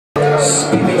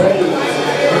Spirit.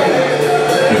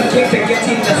 Begin to get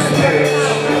in the spirit.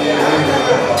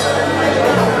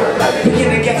 Begin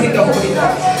to get in the Holy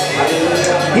Ghost.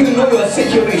 You know your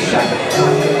situation.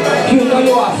 You know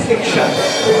your affliction.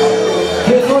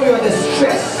 You know your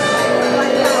distress.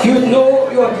 You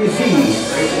know your disease.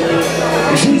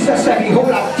 Jesus said,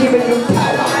 behold, I've given you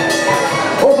power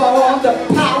over all the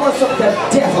powers of the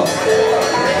devil,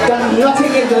 that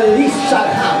nothing in the least shall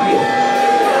harm you.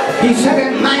 He said,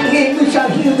 in my name you shall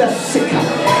heal the sick.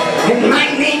 In my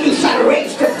name you shall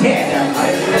raise the dead.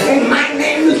 In my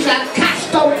name you shall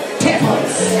cast out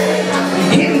devils.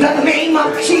 In the name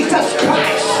of Jesus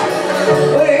Christ,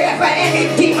 wherever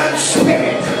any demon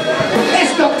spirit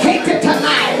is located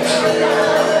tonight,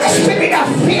 spirit of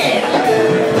fear,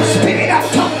 spirit of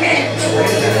torment,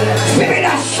 spirit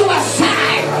of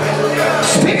suicide,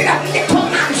 spirit of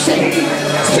necromancy,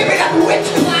 spirit of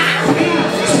witchcraft,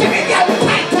 spirit of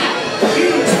python,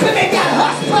 spirit of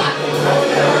husband,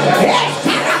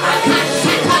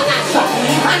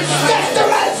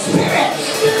 ancestral spirits,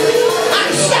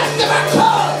 ancestral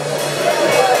codes,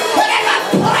 whatever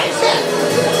poison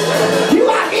you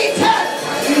have eaten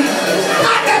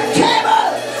at the table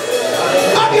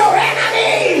of your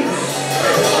enemies,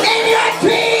 in your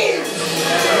dreams,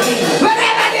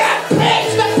 whatever they have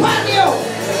placed upon you,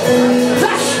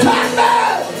 the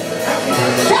stumble,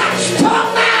 that strong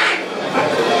man,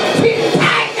 be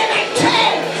tied them in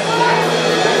chains,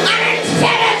 and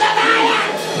instead of iron,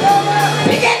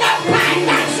 begin to bind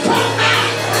that strong man,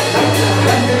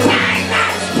 bind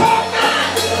that strong man,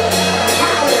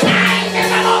 bind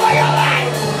them over your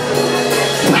life,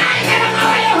 bind them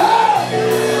over your home,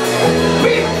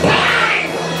 we bind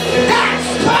that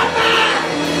strong man,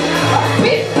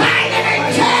 we bind them in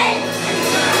chains,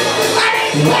 and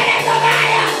instead of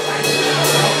iron,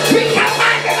 we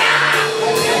command them out,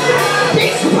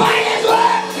 destroy his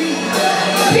work,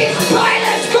 destroy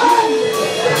his good,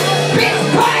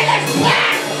 destroy his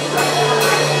plan,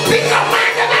 we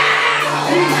command them out.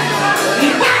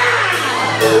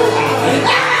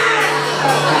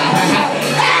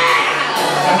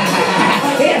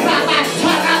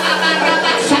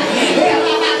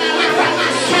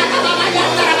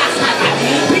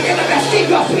 Begin to receive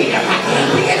your freedom.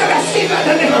 Begin to receive your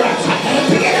deliverance.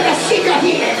 Begin to receive your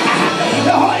healing.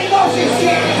 The Holy Ghost is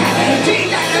here.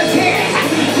 Jesus is here.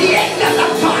 The angels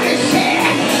of God is here.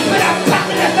 But the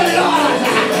power of the Lord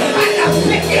and the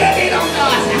victory of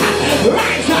God.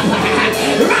 Rise up.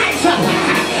 Rise up.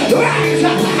 Rise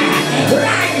up.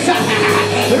 Rise up.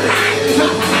 Rise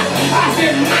up. As the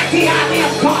mighty army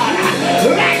of God.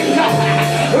 Rise up.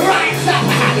 Rise up.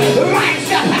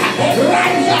 Rise up.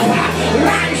 Rise up.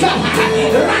 Rise up.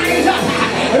 Rise up.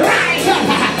 Rise up.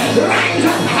 Rise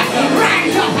up.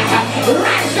 Rise up.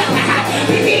 Rise up.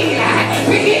 Be healed.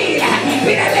 Be healed.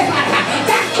 Be delivered.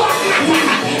 That God matter.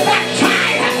 That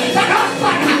child. That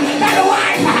husband. That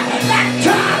wife. That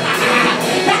job.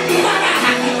 That mother.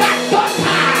 That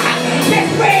daughter. Be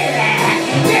free.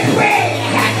 Be free.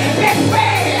 Be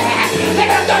free. Let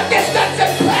us not distance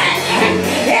and pray.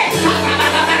 Yes.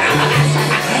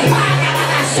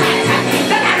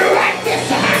 That arthritis.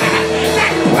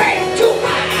 That brain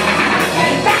tumor.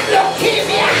 That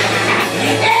leukemia.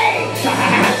 AIDS.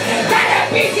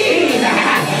 Diabetes.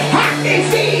 Heart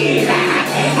disease.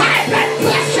 High blood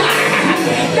pressure.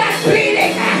 That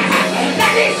bleeding.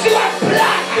 That issue of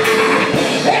blood.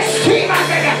 Extreme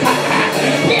America.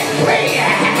 Be free.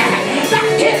 That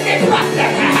kidney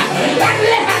problem. That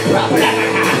liver problem.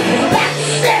 That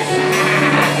cyst.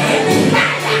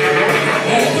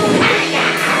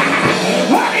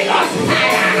 Holy Ghost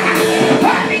fire!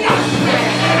 Holy Ghost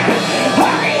fire!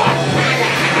 Holy Ghost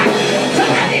fire!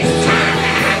 Somebody's time!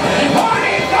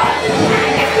 Holy Ghost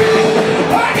fire!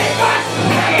 Holy Ghost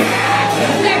fire!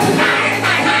 Let's fire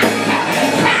my hand!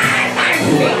 Fire my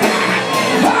feet!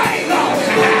 Holy Ghost!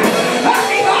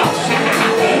 Holy Ghost!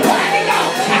 Holy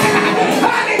Ghost!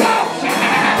 Holy Ghost!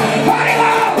 Holy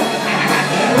Ghost!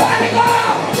 Holy Ghost!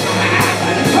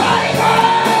 Holy Ghost!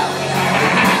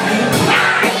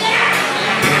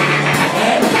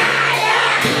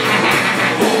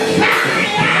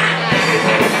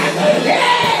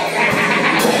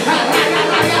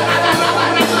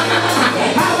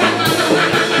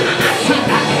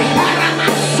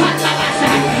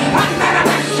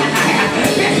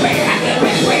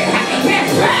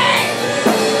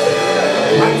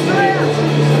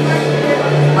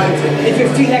 If you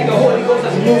feel like the Holy Ghost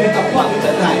is moving upon you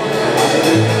tonight,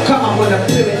 come on, with a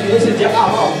pray with you. This is your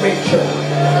hour of breakthrough.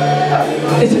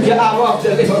 This is your hour of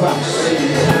deliverance.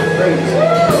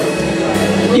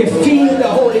 You feel the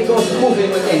Holy Ghost moving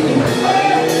within you.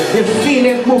 You feel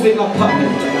Him moving upon you.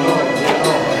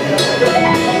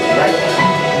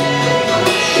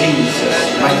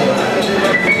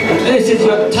 This is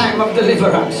your time of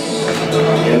deliverance.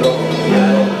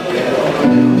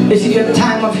 This is your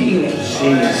time of healing.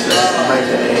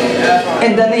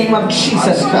 In the name of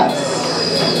Jesus Christ.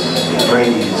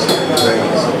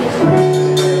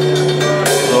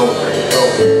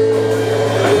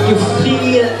 You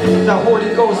feel the Holy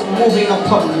Ghost moving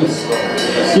upon you.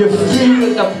 You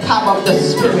feel the power of the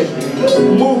Spirit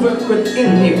moving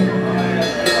within you.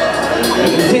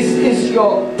 This is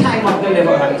your time of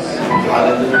deliverance.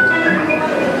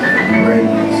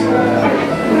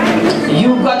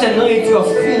 You got to know if you're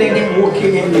feeling Him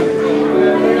working in you.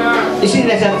 You see,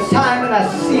 there's a time and a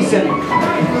season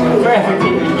for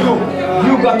everything.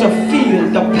 You got to feel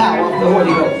the power of the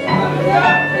Holy Ghost.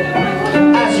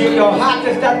 As your heart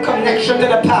is that connection to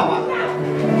the power.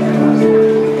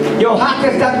 Your heart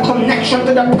is that connection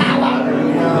to the power.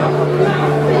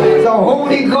 The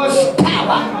Holy Ghost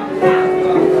power.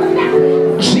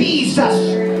 Jesus,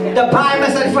 the Bible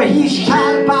said, for He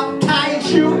shall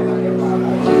baptize you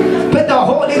with the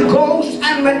Holy Ghost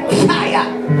and with fire.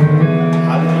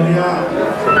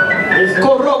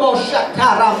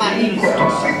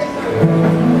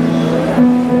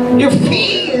 You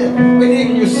feel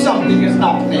within you something is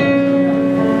happening.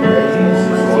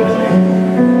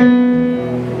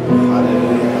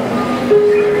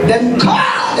 Then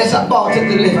God is about to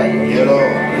deliver you.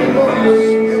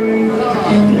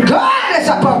 God is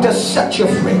about to set you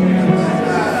free.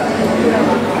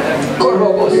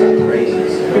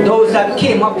 Those that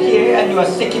came up here and you are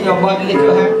sick in your body, lift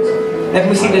your hands. Let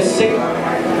me see the sick.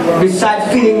 Besides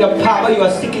feeling the power, you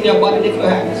are sick in your body, lift your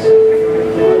hands.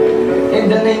 In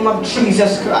the name of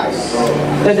Jesus Christ,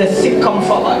 let the sick come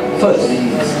forward first.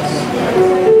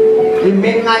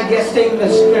 Remain like this, stay in the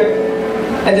Spirit.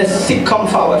 Let the sick come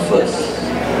forward first.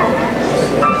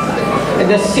 Let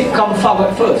the sick come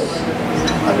forward first.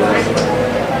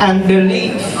 And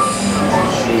believe.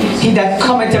 He that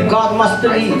cometh to God must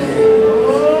believe.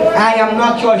 I am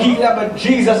not your healer, but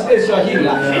Jesus is your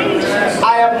healer.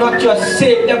 I am not your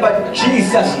savior, but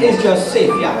Jesus is your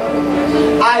savior.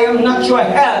 I am not your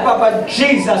helper, but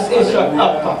Jesus is your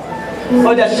helper.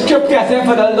 For the scripture says,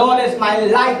 for the Lord is my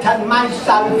light and my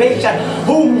salvation.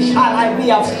 Whom shall I be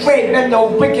afraid? When the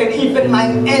wicked, even my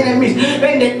enemies,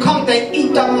 when they come to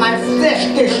eat of my flesh,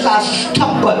 they shall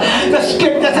stumble. The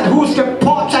scripture said, whose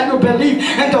report shall you believe?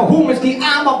 And to whom is the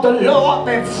arm of the Lord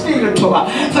revealed to her?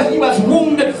 For He was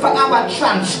wounded for our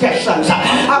transgressions.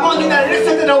 I want you to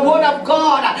listen to the word of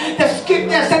God. The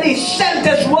scripture said He sent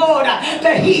His word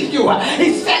to heal you.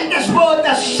 He sent His word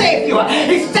to save you.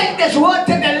 He sent His word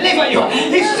to deliver you.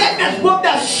 He sent His word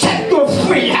to set you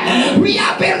free. We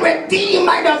have been redeemed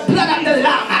by the blood of the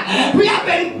Lamb. We have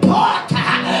been bought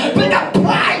with a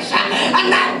price, and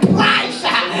that price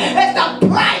is the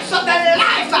price of the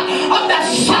life of the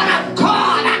Son of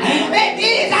God. It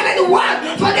is and it was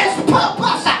for this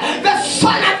purpose. The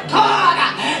Son of God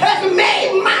is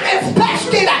made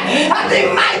manifested, and He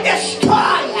might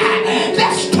destroy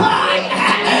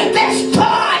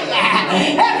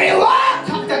every work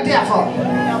of the devil.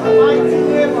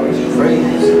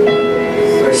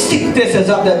 Sickness is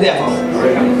of the devil.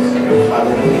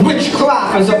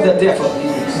 Witchcraft is of the devil.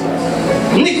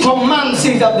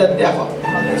 Necromancy is of the devil.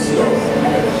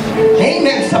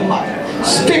 Amen, somebody.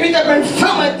 Spirit of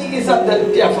infirmity is of the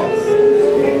devil.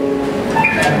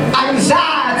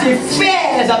 Anxiety,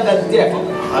 fear is of the devil.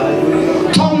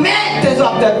 Torment is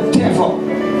of the devil.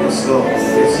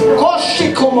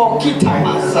 Koshikomo kita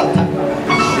masata.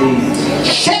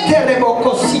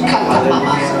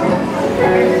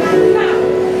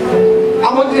 I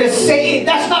want you to say, it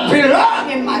does not belong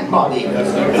in my body.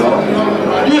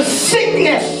 You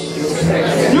sickness,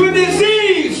 you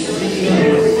disease,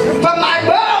 from my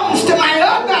bones to my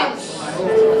organs,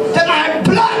 to my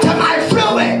blood, to my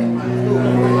fluid,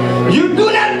 you do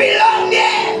not belong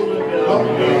there.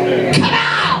 Come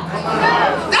out.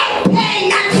 That pain,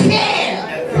 that fear,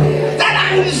 that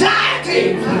anxiety,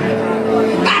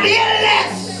 that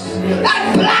illness, that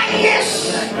blindness,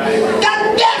 that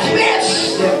deafness,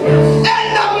 in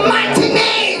the mighty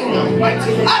name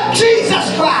of Jesus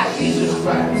Christ.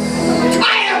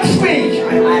 I am free.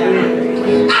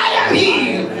 I am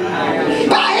healed.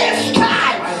 By His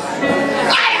stripes,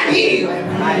 I am healed.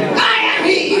 I am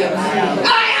healed.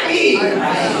 I am healed.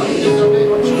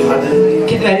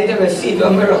 Get ready to receive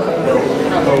your miracle.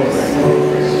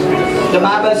 The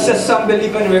Bible says some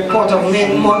believe in the report of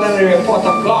men more than the report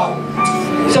of God.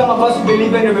 Some of us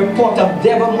believe in the report of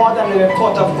devil more than the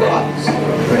report of God.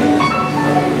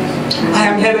 I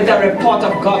am here with the report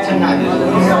of God tonight.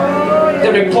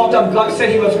 The report of God said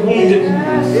He was wounded.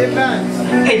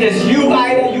 It is you,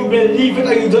 either you believe it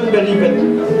or you don't believe it.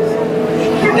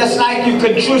 Just like you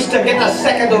could choose to get a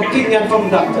second opinion from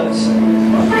doctors.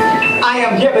 I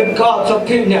am hearing God's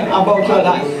opinion about your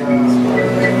life.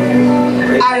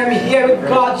 I am hearing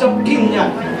God's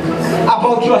opinion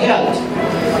about your health.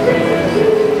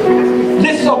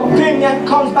 This opinion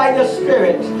comes by the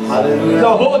Spirit, the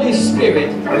Holy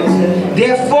Spirit.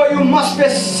 Therefore you must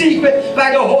receive it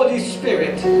by the Holy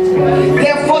Spirit.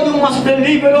 Therefore you must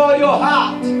believe with all your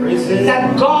heart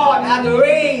that God had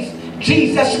raised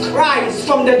Jesus Christ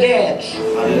from the dead.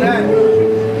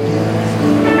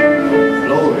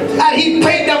 And He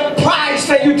paid the price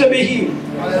for you to be healed.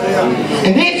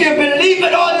 And if you believe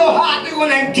with all your heart, you're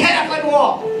going to get up and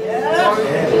walk.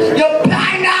 Your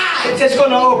blind eyes is going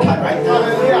to open right now.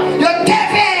 Your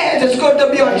deaf ears is going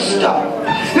to be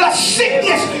unstopped. Your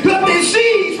sickness, your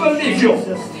disease will leave you.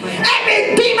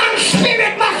 Every demon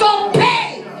spirit must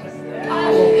obey.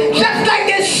 Just like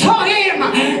they saw him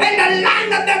in the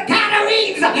land of the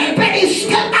Gadarenes, when he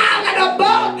stepped out of the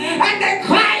boat and they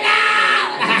cried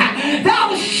out,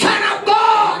 "Thou Son of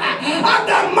God, of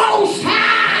the Most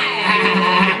High,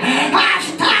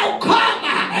 hast thou come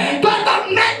to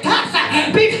torment us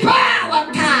before our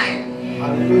time?"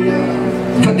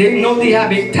 Hallelujah. For they know they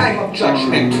have a time of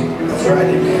judgment.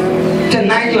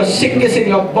 Tonight your sickness in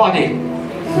your body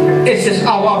is this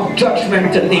hour of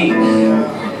judgment to leave.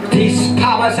 These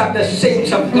powers are the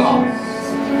saints of God,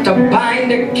 to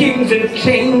bind the kings in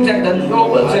chains and the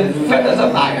nobles in fetters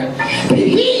of iron. Be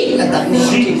healed in the name of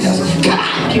Jesus. Come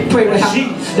on, keep praying with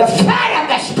him. The fire of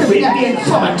the Spirit of the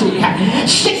infirmity,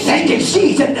 sickness,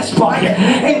 disease in this body,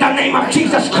 in the name of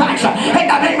Jesus Christ, in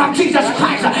the name of Jesus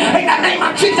Christ, in the name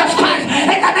of Jesus Christ,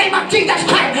 in the name of Jesus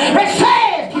Christ.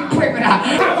 Receive. Keep praying with him.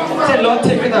 Say, Lord,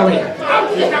 take it away.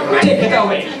 Take it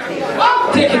away.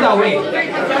 Take it away.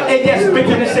 If there's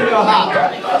bitterness in your heart,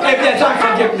 if there's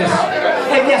unforgiveness,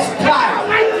 if there's pride,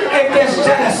 if there's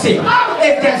jealousy,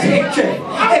 if there's hatred,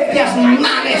 if there's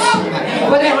malice,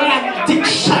 whatever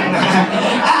addiction,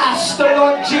 ask the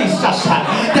Lord Jesus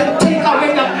to take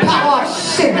away the power of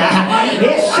sin.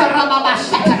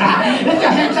 Lift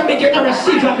your hands and begin to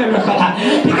receive your miracle.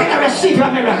 Begin to receive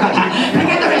your miracle.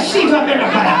 Begin to receive your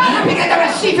miracle. Begin to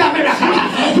receive your miracle.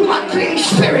 You unclean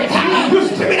spirit, you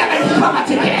spirit of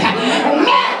infirmity,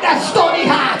 man the stony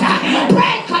heart,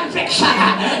 break conviction,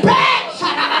 break.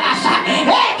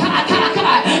 Hey, come on, come on, come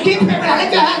on. Keep praying.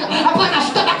 Lift your hands upon the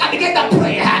stomach and begin to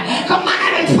pray.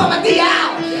 Command infirmity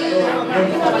out.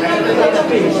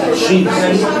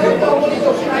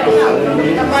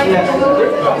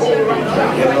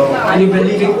 And you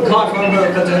believe in God for a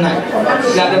miracle tonight.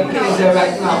 You have the pains there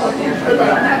right now.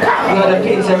 You have the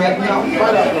pains there right now.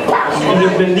 And you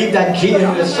believe that Jesus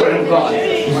is the Son of God.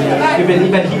 You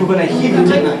believe that He will going to heal you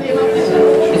tonight.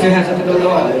 If your hands up to the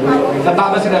Lord. The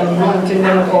Bible said that anointing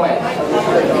them with oil,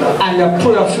 and the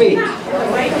prayer of faith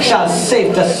shall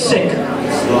save the sick.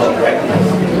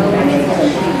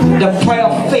 The prayer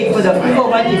of faith was the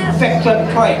fervent effectual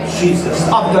prayer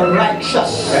of the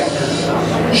righteous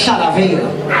shall avail.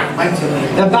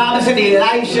 The Bible said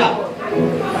Elijah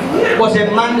was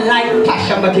a man like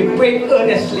passion, but he prayed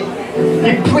earnestly.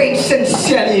 He prayed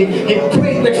sincerely. He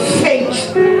prayed with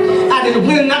faith, and it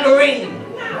will not rain.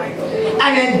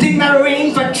 And it did not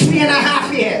rain for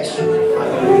 3.5 years.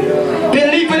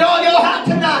 Believe with all your heart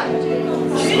tonight.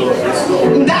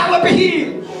 That will be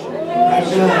healed.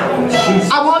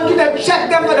 I want you to check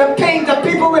them for the pain. The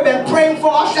people we've been praying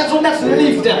for us, so let's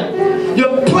leave them.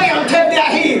 You pray until they are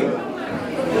healed.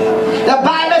 The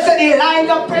Bible said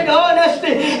Elijah prayed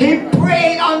earnestly. He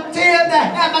prayed until the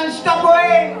heavens stopped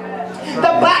rain.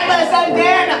 The Bible said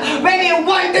then when he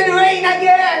wanted rain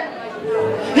again,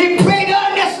 he prayed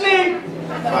earnestly.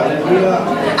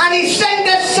 And he sent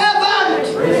the servant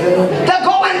to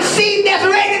go and see if there's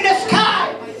rain in the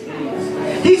sky.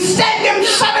 He sent them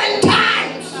 7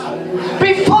 times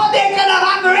before they can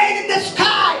have rain in the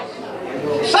sky.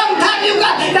 Sometimes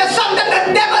there's something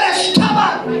the devil is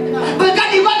stubborn, because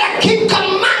you got to keep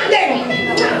commanding.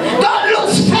 Don't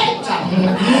lose faith,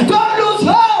 don't lose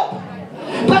hope,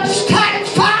 but stand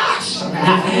fast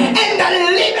in the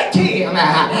liberty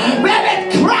wherein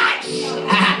Christ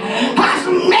has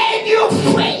made you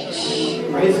free.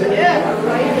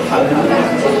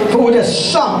 Who the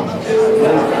Son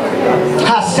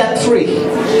has set free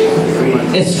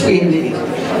is free indeed.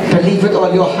 Believe with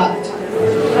all your heart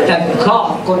that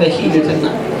God is going to heal you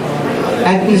tonight.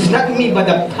 And it's not me, but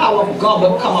the power of God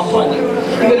will come upon you.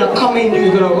 You're going to come in,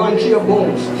 you're going to run through your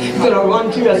bones. You're going to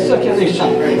run through your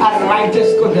circulation. Arthritis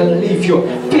is going to leave you.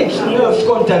 Pinched nerves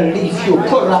going to leave you.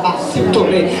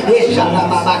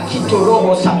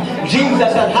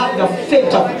 Jesus said, have the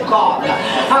faith of God.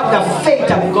 Have the faith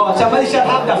of God. Somebody said,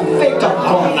 have the faith of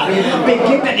God.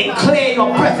 Begin to declare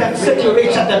your present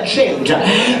situation to change.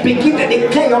 Begin to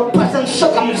declare your present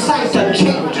circumstance to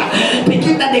change.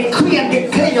 Begin to decree and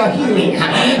declare your healing.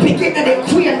 Begin to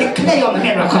decree and declare your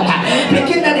miracle.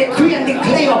 Begin to decree and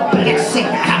declare your blessing.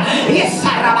 Yes,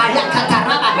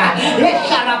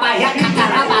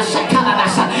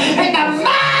 in the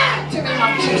mighty name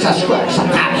of Jesus Christ.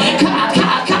 Come on.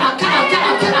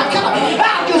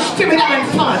 I'll just spirit of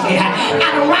infirmity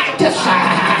and righteous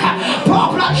poor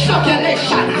blood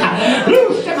circulation.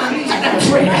 Loose them and set them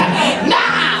free.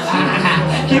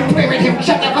 Now, you pray with him,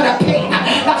 check out for the pain. The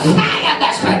fire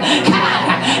that's been. Come on.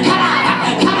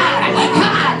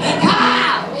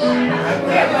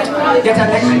 Get an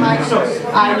next mic, so you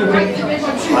can.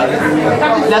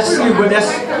 Let's see, you will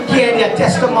just hear their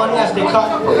testimony as they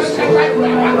come.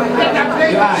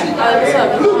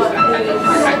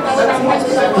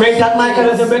 Raise that mic a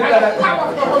little bit.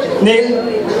 Neil,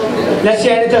 let's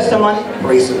hear the testimony.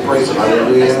 Praise it,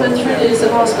 hallelujah. I spent 3 days in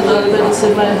hospital, and they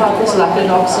said my heart was lacking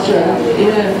oxygen.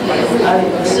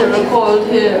 And Sarah called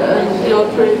here, and you all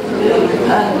prayed for me.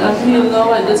 And I'm healed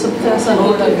now. I did some tests and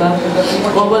all like that.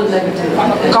 All were negative.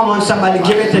 Come on, somebody,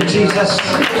 give it to Jesus.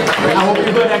 I hope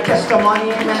you got that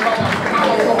testimony, amen.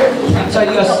 So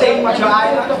you're saying what your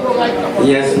eye?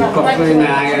 Yes, coffee in my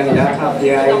eye and that have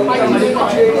the eye. Yes,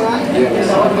 coffee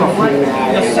in my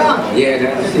eye. Your son? Yeah,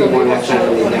 that's the one that's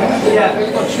happening there. Yeah.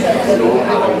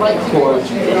 Cold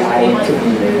eye to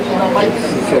be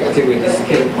infected with the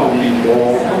skin coming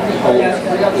more.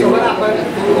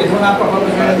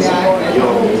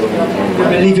 You're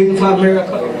believing for a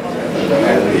miracle.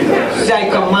 Say, I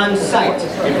command sight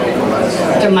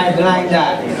to my blind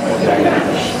eye.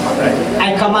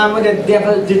 I command what the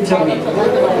devil did to me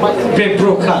be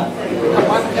broken.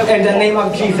 In the name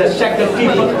of Jesus, check the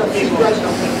people.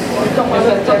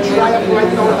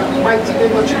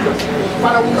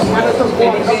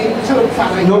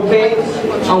 No pain.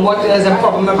 And what is the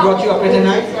problem that brought you up here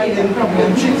tonight?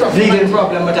 Bleeding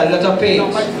problem, but a lot of pain.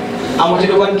 I want you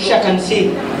to go and check and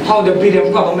see how the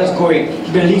bleeding problem is going.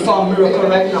 Believe for a miracle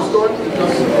right now. So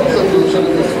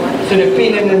the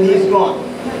pain in the knee is gone.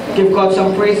 Give God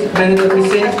some praise. Bend it me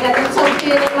say. I'm getting some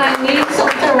pain in my knees, some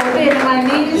terrible pain in my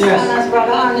knees. Yes. And as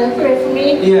Brother Arnold pray for me,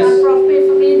 yes. and Prof pray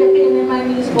for me, the pain in my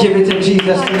knees. Give it to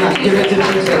Jesus tonight. Give it to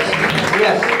Jesus.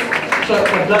 Yes. So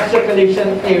the blood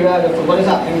circulation area, what is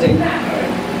happening there?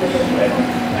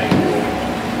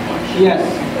 Yes.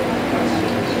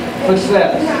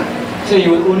 Footsteps. So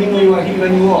you will only know you are healed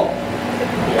when you walk.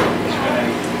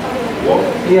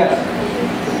 Yes.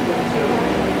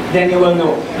 Then you will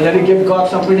know. Let me give God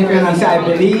some praise and say, I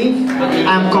believe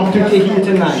I'm completely healed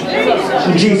tonight.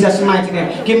 In Jesus' mighty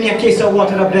name. Give me a case of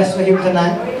water to bless for him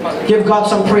tonight. Give God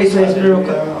some praise for his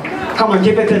miracle. Come on,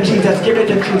 give it to Jesus. Give it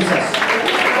to Jesus.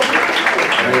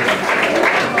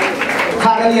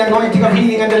 Father, the anointing of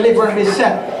healing and deliverance is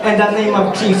set in the name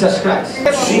of Jesus Christ.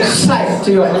 Sight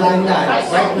to your blind eyes.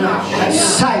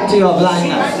 Sight to your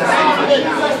blind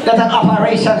eyes. Let an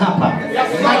operation happen.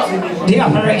 The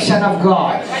operation of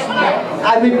God.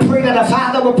 And we pray that the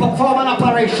Father will perform an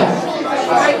operation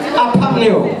upon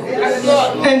you.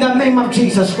 In the name of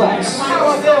Jesus Christ.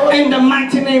 In the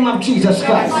mighty name of Jesus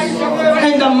Christ.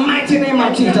 In the mighty name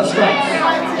of Jesus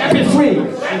Christ. Be free.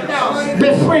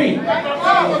 Be free.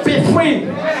 Be free.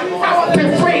 Be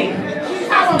free.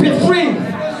 Be free.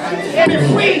 Be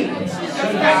free.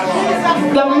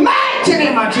 The mighty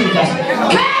name of Jesus.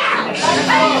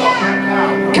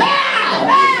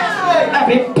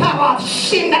 Every power of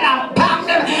sin that have bound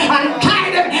them and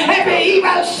tied them, every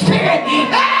evil spirit.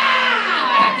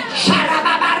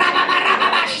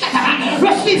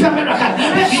 Receive your miracle.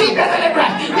 Receive your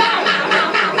deliverance. Now.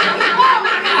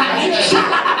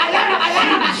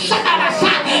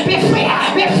 Be free.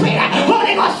 Be free.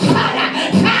 Holy Ghost fire.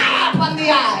 Fire upon the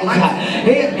eyes.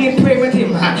 He pray with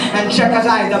him and check his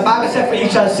eyes. The Bible said, for you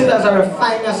shall sit as a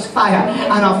refiner's fire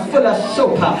and a full of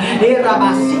soap.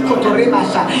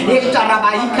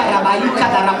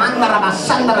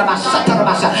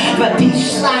 But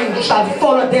these signs shall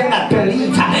follow them that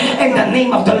believe in the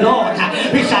name of the Lord.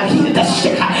 We shall heal the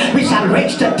sick. We shall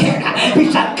raise the dead.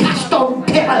 We shall cast out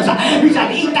devils. We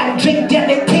shall eat and drink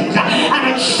deadly things. And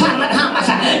it shall not harm us.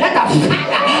 Let the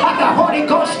fire of the Holy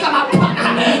Ghost come upon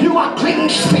us. You are clean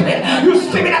spirit. You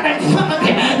spirit of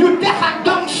infirmity. You deaf and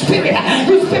dumb spirit.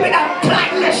 You spirit of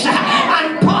blindness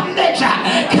and bondage.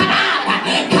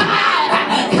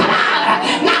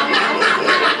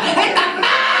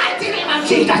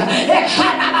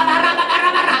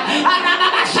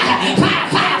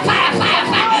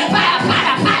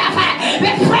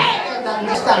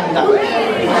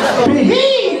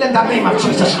 in the name of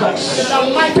Jesus Christ.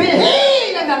 Be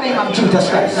healed in the name of Jesus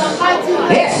Christ.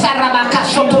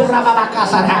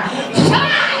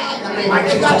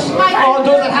 All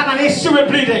those that have an issue with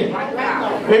bleeding,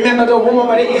 remember the woman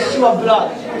with the issue of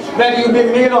blood, whether you be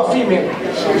male or female,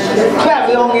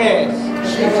 12 long years.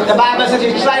 The Bible says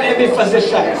she tried every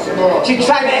physician, she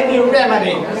tried every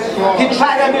remedy, she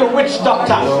tried every witch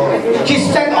doctor, she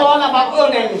spent all of her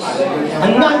earnings,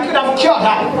 and none could have cured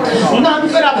her, none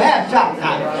could have helped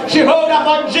her. She heard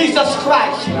about Jesus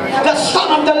Christ, the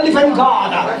Son of the living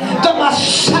God, the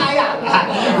Messiah,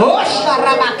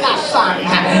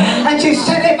 and she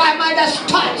said, if I might just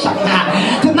touch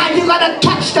tonight, you gotta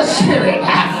touch the Spirit,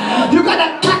 you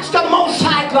gotta touch the Most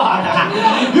High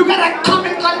God, you gotta come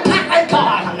in contact with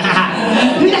God.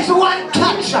 This one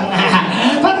touch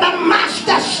from the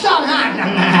Master's Son.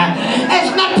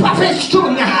 It's not Prophet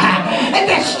Junior, it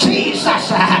is Jesus.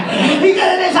 He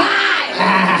said it is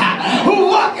I who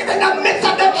walketh in the midst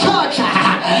of the church.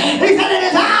 He said it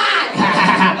is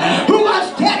I who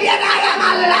was dead yet I am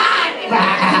alive.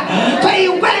 So he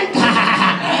went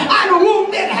and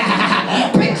wounded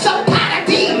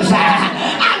principalities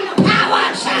and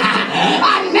powers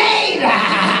and made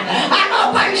an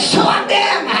open show of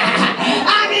them,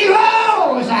 and he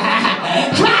rose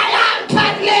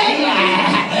triumphantly,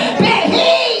 be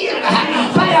healed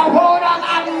by a word of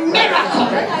a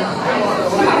miracle.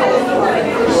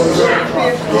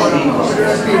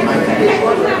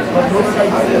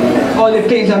 All the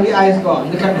pains of the eyes gone.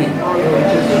 Look at me.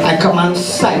 I command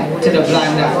sight to the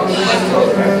blind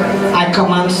eye. I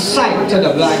command sight to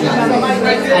the blind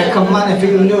eye. I command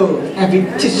every nerve, every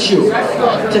tissue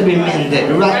to be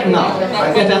mended right now.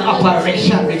 Let an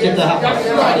operation begin to happen.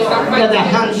 Let the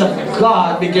hands of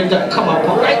God begin to come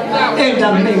upon. In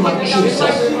the name of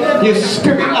Jesus. You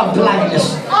spirit of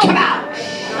blindness, come out.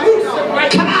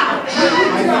 Come out.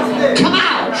 Come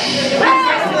out.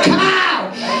 Come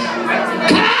out.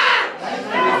 Come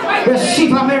out.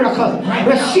 Receive a miracle.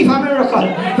 Receive a miracle.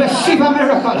 Receive a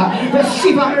miracle.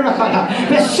 Receive a miracle.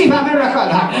 Receive a miracle.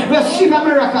 Receive a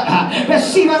miracle.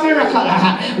 Receive a miracle.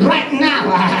 Right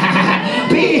now.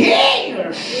 Be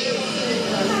healed.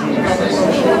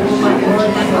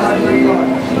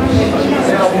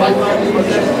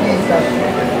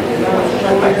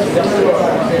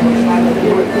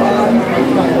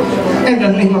 In the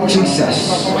name of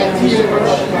Jesus,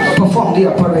 perform the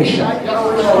operation.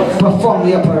 Perform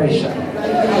the operation.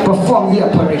 Perform the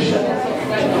operation.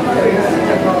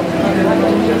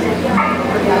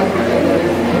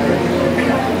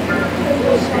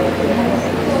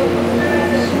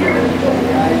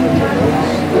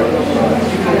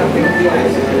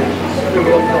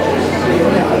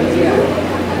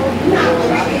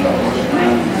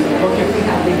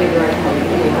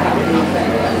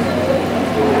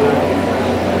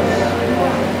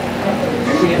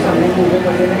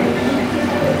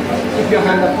 Keep your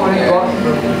hand upon it, God.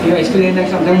 You're explaining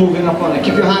something, moving upon it.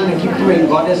 Keep your hand and keep praying.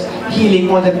 God is healing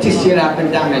all the tissue that have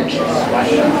been damaged.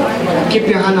 Keep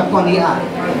your hand upon the eye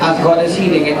as God is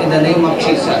healing it in the name of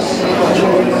Jesus.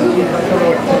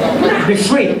 Be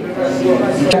free.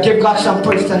 Give God some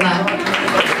praise tonight.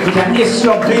 With an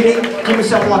issue of bleeding, give me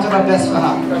some water of bless for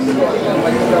her.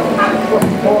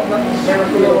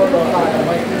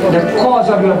 The cause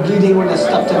of your bleeding will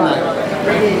stop tonight.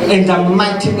 In the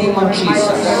mighty name of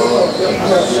Jesus.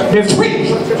 Be free.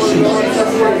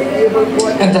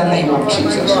 In the name of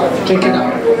Jesus. Take it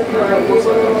out.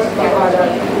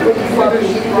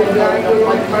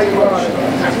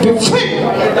 Be free.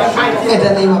 In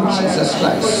the name of Jesus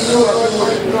Christ.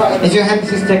 If your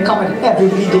hands is there, come with heavy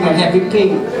bleeding and heavy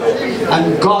pain.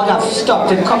 And God has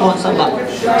stopped it. Come on, somebody.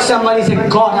 Somebody say,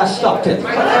 God has stopped it.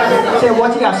 Say,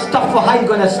 what he has stopped for, how you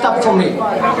going to stop for me?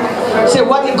 Say,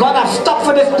 what God has stopped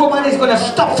for this woman is going to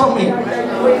stop for me.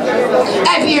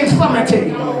 Every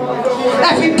infirmity,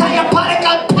 every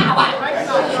diabolical power,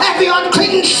 every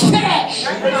unclean spirit,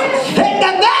 in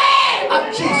the name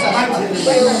of Jesus.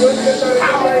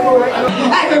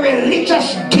 Every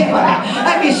religious giver,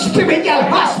 every spiritual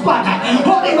husband,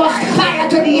 Holy Ghost, fire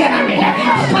to the enemy,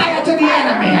 fire to the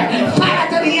enemy, fire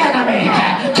to the enemy.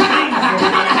 Come on,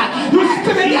 come on, you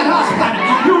spiritual husband,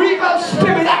 you evil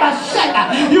spirit of a sinner,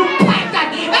 you fight that.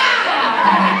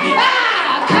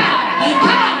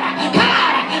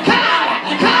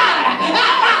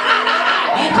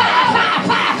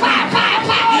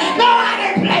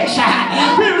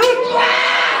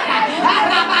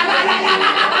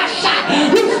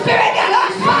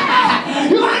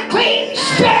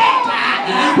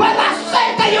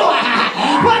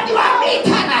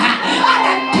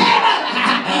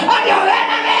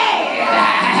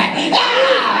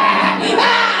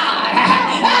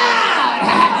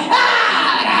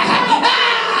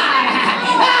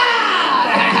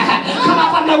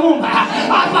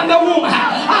 from the womb.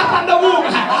 Out from the womb.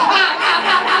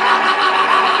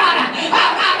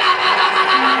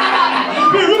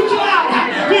 We root you out.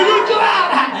 We root you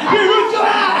out. We root you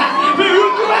out. We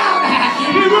root you out.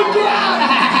 We root you out.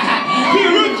 We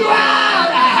root you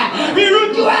out. We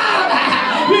root you out.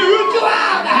 We root you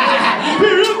out. We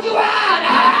root you out.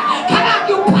 Come out,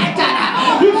 you python.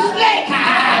 You snake.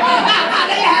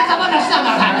 Lay your hands up on the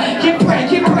stomach. Keep praying.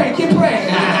 Keep praying. Keep praying.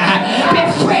 Be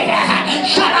free.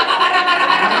 Shut up.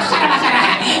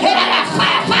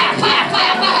 Fire, fire, fire,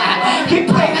 fire, fire. Keep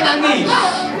praying on our knees.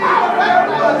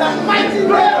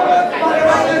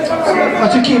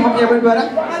 What you came up here with, brother?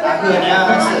 I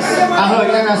heard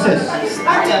you, sis.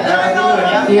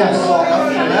 Yes.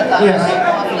 Yes.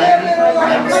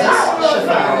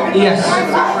 Yes.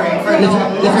 Lift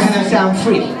your hand and say, I'm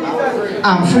free.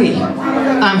 I'm free.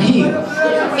 I'm healed.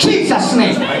 Jesus'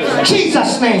 name.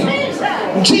 Jesus' name.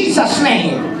 Jesus'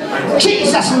 name.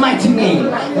 Jesus' mighty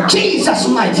name. Jesus'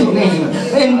 mighty name.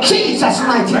 In Jesus'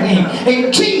 mighty name.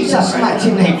 In Jesus'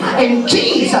 mighty name. In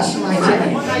Jesus' mighty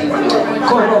name.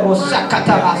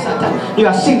 You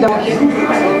are seeing that.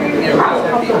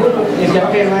 Is your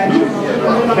pain right?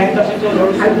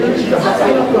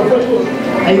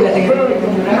 Are you getting it?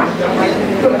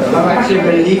 Alright, so you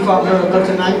will leave our miracle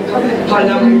tonight. How long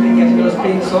have you been getting those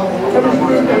pains for?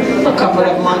 A couple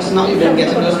of months now you've been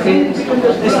getting those pains.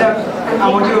 Listen, I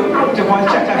want you to go and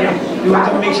check again. You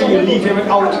want to make sure you leave here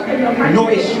without no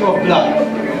issue of blood.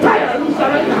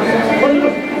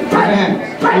 Amen.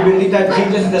 You believe that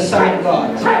Jesus is the Son of God.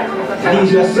 And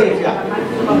He's your Savior.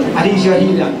 And He's your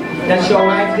healer. That's your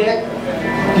wife there.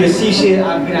 You see she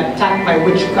has been attacked by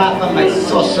witchcraft and by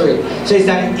sorcery. So it's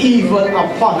an evil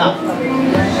upon her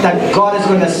that God is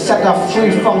going to set her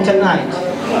free from tonight.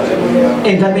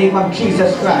 In the name of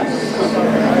Jesus Christ.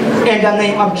 In the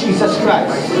name of Jesus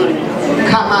Christ.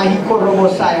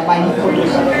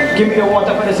 Give me the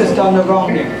water for the sister on the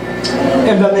ground there.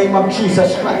 In the name of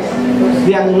Jesus Christ.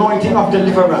 The anointing of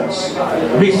deliverance.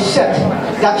 Reset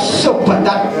that serpent,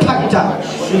 that python,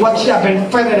 what she has been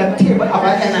fed at the table of our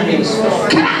enemies.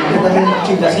 Come on, in the name of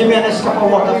Jesus. Give me a nice cup of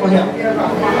water for him.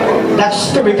 That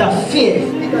spirit of fear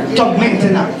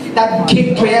tormenting her. That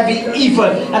gateway, every evil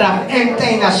that have entered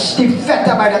in us,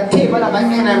 defeated by the table of our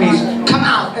enemies. Come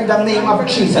out in the name of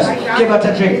Jesus. Give her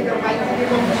a drink.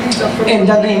 In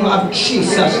the name of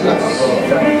Jesus Christ.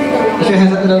 If your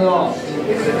hands up to the Lord.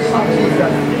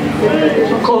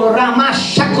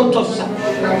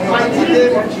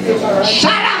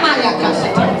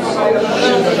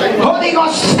 Holy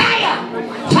Ghost fire!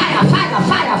 Fire, fire,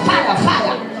 fire, fire,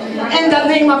 fire. In the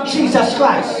name of Jesus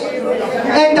Christ.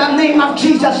 In the name of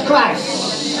Jesus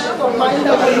Christ. Come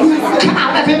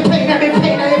out, every pain, every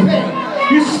pain, every pain.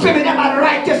 You spirit of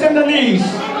unrighteous in the knees.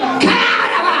 Come out.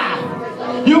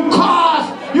 You cause,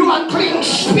 you unclean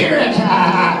spirit. Come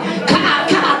on,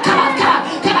 come on, come on, come on,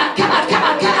 come on, come on, come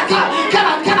on, come on, come on, come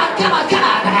on, come on, come on, come on,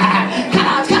 come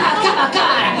on, come on, come on, come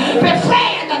on. Be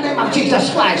free in the name of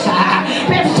Jesus Christ.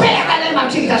 Be free in the name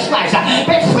of Jesus Christ.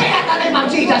 Be free in the name of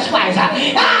Jesus Christ.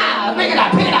 Pick it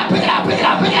up, pick it up, pick it up, pick it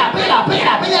up, pick it up, pick it up, pick it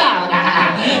up, pick it up.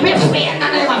 Be free in the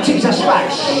name of Jesus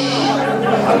Christ.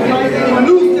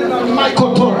 In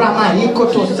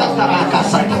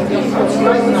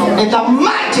the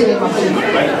mighty name of Jesus,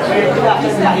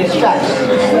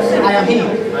 I am healed.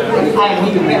 I am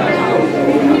healed.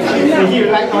 Be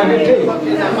healed right now, every pain.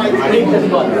 Leave this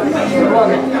body.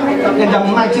 In the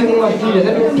mighty name of Jesus,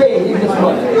 every pain, leave this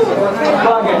body.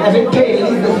 Every pain,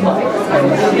 leave this body.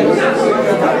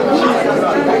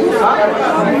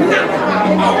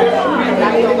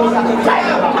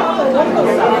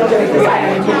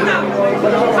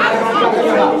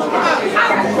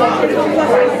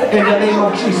 In the name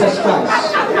of Jesus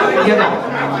Christ. Get up.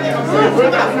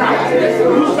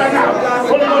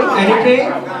 Any pain?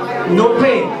 No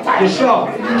pain. You sure?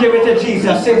 Give it to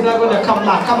Jesus. Say it's not going to come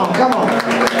back. Come on, come on.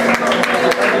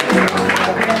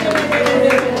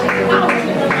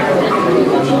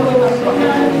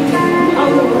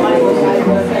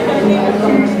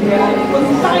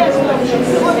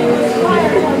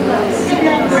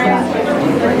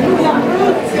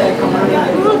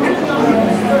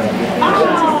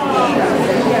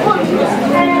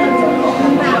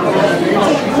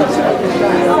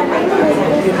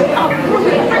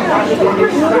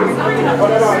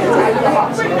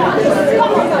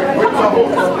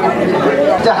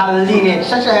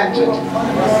 Such a hand to it.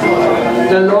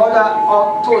 The Lord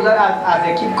told her that as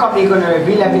they keep coming, He's going to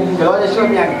reveal everything. The Lord has showed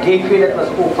me a gateway that was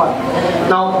open.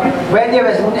 Now, when there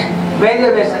is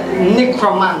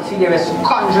necromancy, there is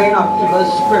conjuring of evil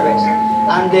spirits.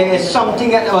 and there is something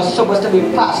that was supposed to be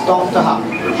passed on to her.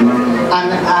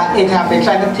 And it has been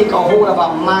trying to take a hold of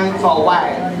her mind for a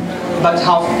while. But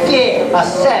her fear,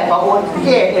 herself, her own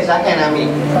fear is her enemy.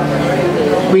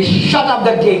 We shut up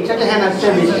the gate. Take your hand and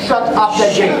say, we shut up the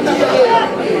gate.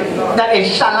 That it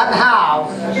shall not have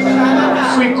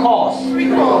free course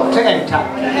to enter.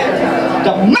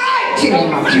 The mighty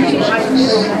name of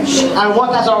Jesus. And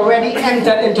what has already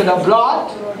entered into the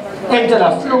blood, into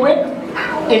the fluid,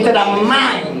 into the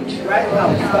mind.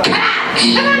 Catch!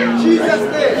 Jesus'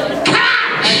 name.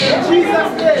 Catch!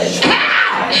 Jesus' name.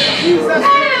 Catch! Jesus'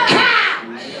 name.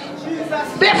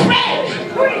 Be free!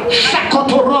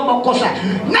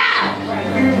 Now!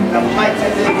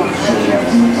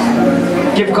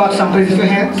 Give God some praise with your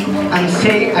hands and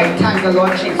say, I thank the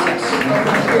Lord Jesus.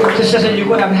 Sisters, you're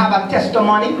going to have a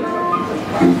testimony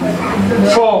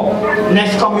for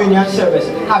next communion service.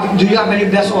 Do you have any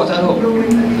blessed water at home?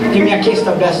 Give me a case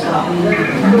of blessed now.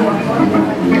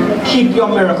 Keep your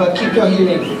miracle, keep your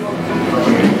healing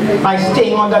by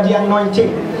staying under the anointing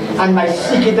and by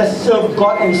seeking to serve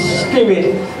God in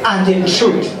spirit and in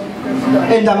truth.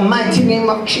 In the mighty name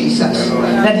of Jesus,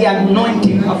 let the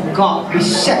anointing of God be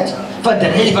set for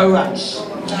deliverance.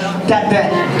 That the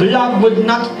blood would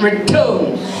not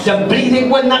return, the bleeding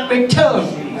would not return.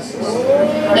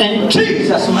 In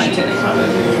Jesus' mighty name.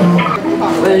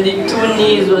 Well, the two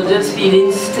knees were just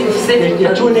feeling stiff.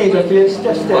 The two knees were feeling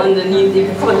stiff. Underneath the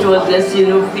foot was just,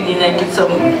 feeling like it's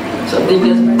something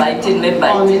just biting me.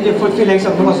 Underneath the foot feeling like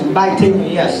something was biting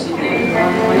me, yes.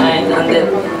 Right, and then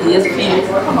I just I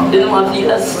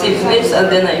feel a stiffness, and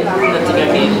then I feel nothing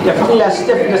again. You feel a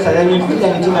stiffness and then you feel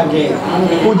anything again.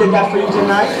 Who did that for you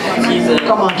tonight? Jesus.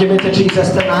 Come on, give it to Jesus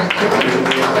tonight.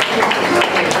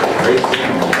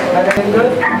 Everything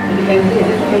good? Can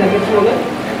I get you over?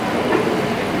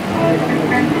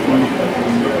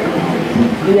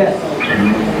 Yes.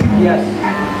 Yes.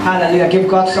 Hallelujah. Give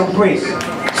God some praise.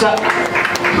 So,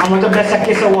 I want to bless a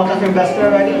case of water from Bester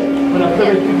already. I'm going to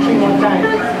pray with you 3 more times.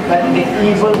 But the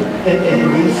evil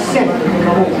is sent to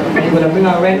come home. And you're going to bring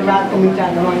a red rat to meet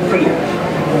and run free.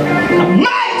 In the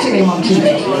mighty name of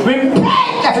Jesus. We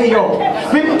break every yoke.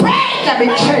 We break every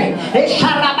chain.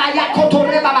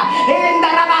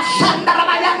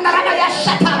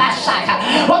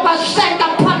 What was sent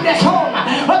upon this home,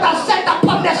 what was sent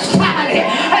upon this family,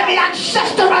 every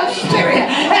ancestral spirit,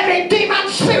 every demon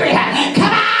spirit,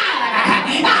 come on!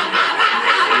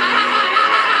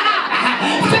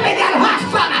 Civilian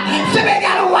husband,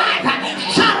 civilian wife,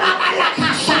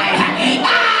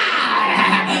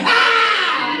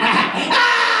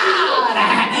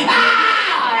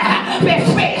 be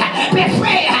free, be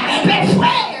free, be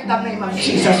free in the name of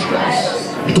Jesus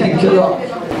Christ. Thank you, Lord.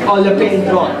 All your pain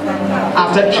gone.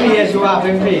 After 3 years you are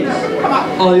having pains.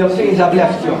 All your pains have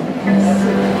left you.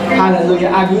 Hallelujah.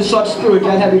 Have you sought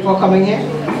spiritual help before coming here? I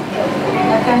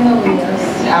kind of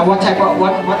yes. And what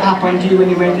happened to you when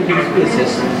you went to these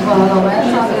places? Well, when I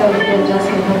saw they just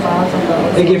give me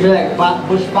bath. They give you like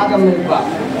bush bath or milk bath?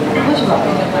 Bush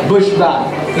bath. Bush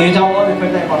bath. You know all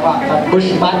different type of bath.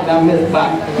 Bush bath and milk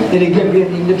bath. Did they give you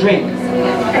anything to drink?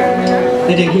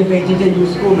 Did they give you anything to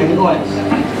use for many oils?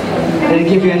 Did they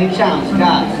give you any charms,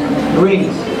 cards,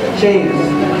 rings, chains,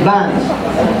 bands?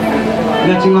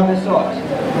 Nothing of the sort.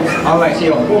 Alright, so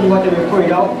your home got to be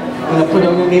prayed out. You're going to put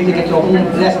on your name to get your home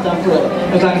blessed and prayed.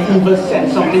 It's an evil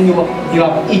sense, something you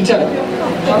have eaten.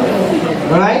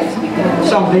 Right?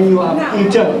 Something you have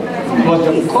eaten was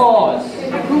the cause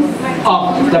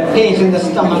of the pains in the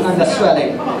stomach and the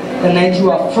swelling. The night you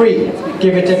are free,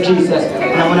 give it to Jesus.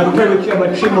 And I'm going to pray with you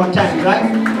about 3 more times, right?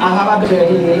 I have a bit of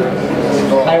healing.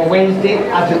 By Wednesday,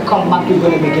 as you come back, you're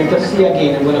going to begin to see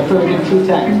again. I'm going to pray with you 3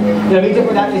 times. The reason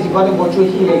for that is you've got to go through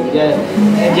healing.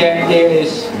 There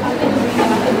is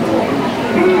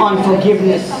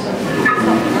unforgiveness,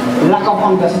 lack of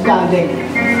understanding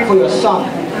for your son.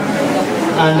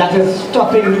 And that is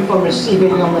stopping you from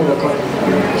receiving your miracle.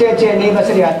 Say to your neighbor,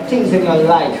 say there are things in your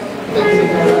life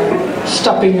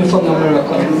stopping you from your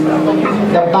miracle.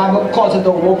 The Bible calls it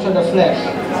the works of the flesh.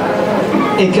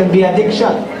 It can be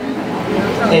addiction.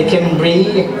 It can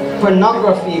be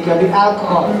pornography. It can be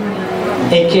alcohol.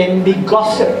 It can be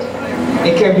gossip.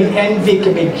 It can be envy. It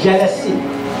can be jealousy.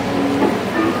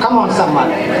 Come on,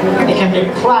 somebody. It can be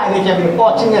pride. It can be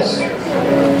haughtiness,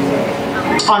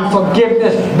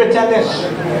 unforgiveness, bitterness.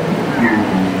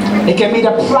 It can be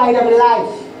the pride of life.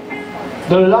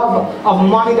 The love of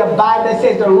money. The Bible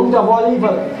says the root of all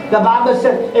evil. The Bible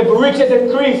says if riches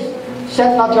increase,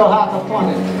 set not your heart upon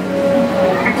it.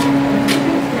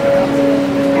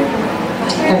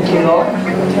 Thank you, Lord.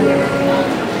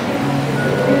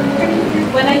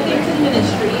 When I came to the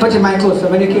ministry, Put your mic closer.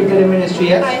 When you came to the ministry,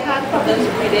 yes? I had problems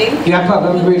breathing. You had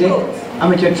problems breathing? And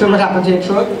with your throat, what happened to your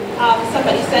throat?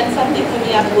 Somebody said something to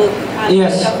me at work and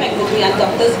Yes. it affected me, and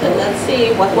doctors could not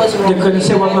say what was wrong. They couldn't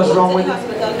say what was wrong with you. I went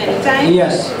to the hospital many times.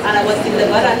 Yes. And I was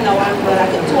delivered, and now I'm good. I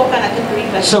can talk and I can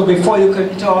breathe better. So before you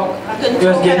couldn't talk, you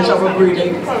was getting trouble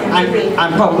breathing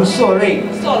and problem swallowing.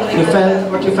 You felt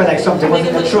what you felt like something was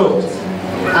in the throat.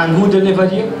 And who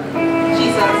delivered you?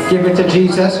 Jesus. Give it to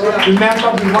Jesus.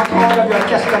 Remember, we want all of your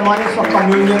testimonies for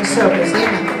communion service.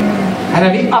 Amen. And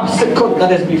every obstacle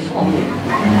that is before me,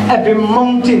 every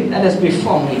mountain that is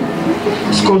before me,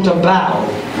 is going to bow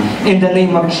in the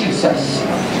name of Jesus.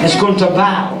 It's going to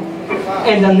bow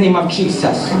in the name of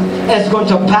Jesus. It's going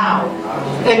to bow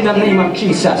in the name of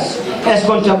Jesus. It's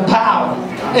going to bow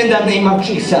in the name of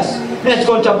Jesus. It's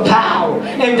going to bow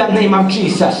in the name of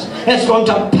Jesus. It's going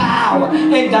to bow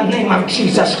in the name of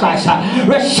Jesus Christ.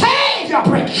 Receive your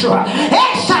breakthrough.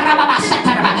 As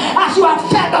you have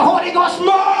felt the Holy Ghost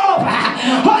move,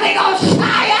 Holy Ghost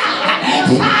fire,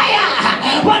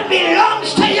 fire, what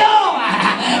belongs to you,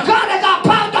 God is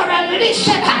about to release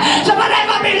it. So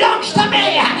whatever belongs to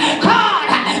me, God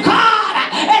is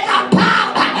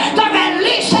about to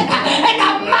release it in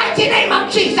the mighty name of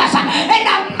Jesus. In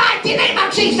the mighty name of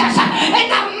Jesus. In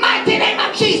the mighty name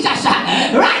of Jesus.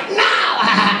 Right now.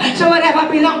 So whatever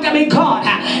belongs to me, God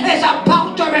is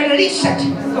about to release it.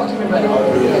 Talk to me, brother.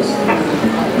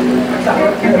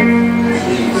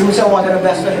 We say one of the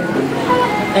best for him.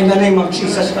 In the name of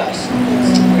Jesus Christ.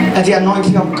 And the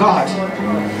anointing of God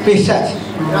be set.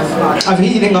 Of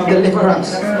healing, of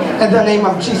deliverance. In the name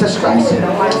of Jesus Christ.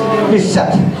 Be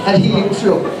set. And healing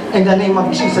flow. In the name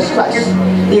of Jesus Christ.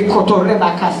 Be free.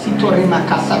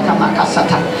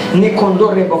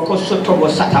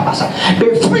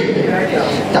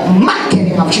 The mighty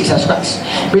name of Jesus Christ.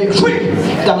 Be free.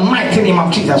 The mighty name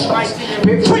of Jesus Christ.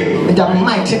 Be free. The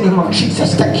mighty name of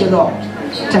Jesus. Thank you, Lord.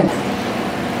 Thank you.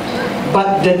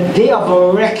 But the day of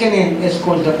reckoning is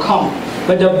going to come.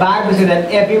 But the Bible says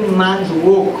that every man's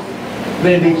work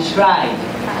will be tried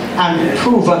and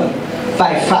proven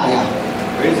by fire.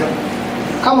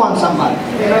 Come on, somebody.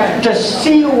 To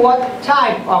see what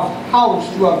type of house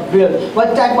you have built,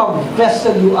 what type of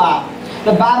vessel you are.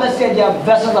 The Bible said there are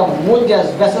vessels of wood, there's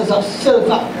vessels of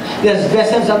silver, there's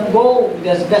vessels of gold,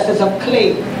 there's vessels of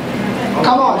clay.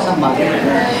 Come on, somebody.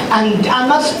 And I'm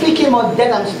not speaking about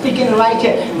that, I'm speaking right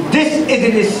here. This is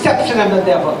the deception of the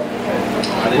devil.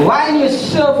 While you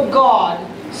serve God,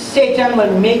 Satan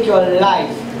will make your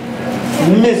life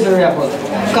miserable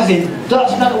because he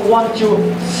does not want you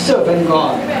serving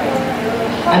God.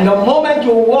 And the moment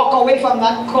you walk away from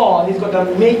that call, he's going to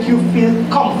make you feel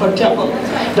comfortable.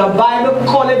 The Bible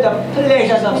calls it the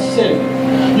pleasures of sin.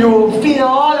 You will feel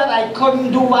all that I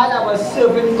couldn't do while I was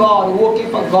serving God,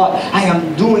 working for God. I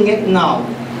am doing it now.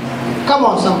 Come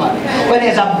on, somebody. When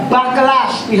there's a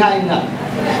backlash behind that,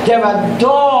 there are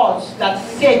doors that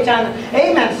Satan,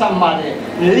 amen, somebody,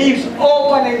 leaves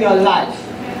open in your life.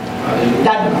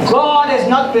 That God is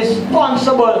not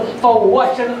responsible for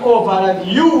watching over, that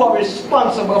you are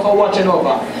responsible for watching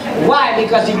over. Why?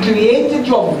 Because he created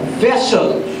your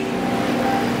vessel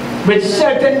with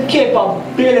certain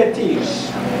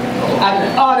capabilities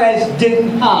and others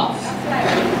didn't have.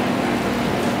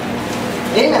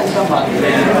 Amen, somebody.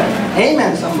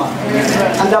 Amen, somebody.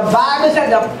 And the Bible said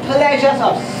the pleasures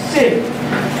of sin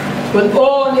will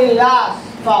only last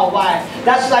for a while.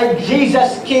 That's like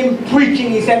Jesus came preaching.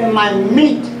 He said, my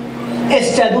meat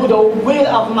is to do the will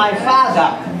of my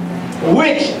Father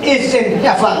which is in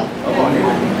heaven.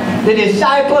 The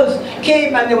disciples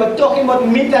came and they were talking about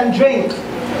meat and drink.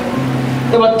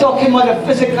 They were talking about the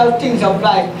physical things of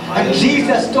life. And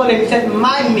Jesus told him, he said,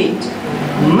 my meat,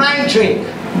 my drink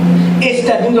is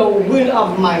to do the will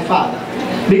of my Father.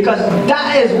 Because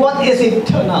that is what is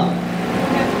eternal.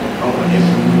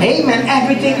 Amen.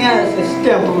 Everything else is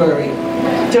temporary.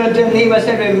 Turn to the neighbor and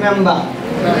say, remember,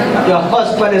 your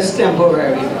husband is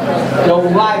temporary. Your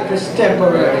wife is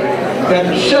temporary.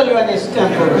 Your children is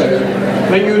temporary.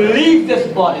 When you leave this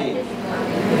body,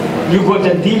 you go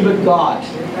to deal with God.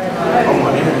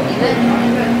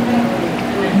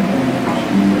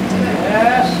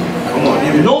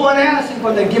 No one else is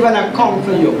going to give an account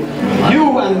for you.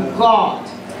 You and God.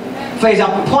 For it's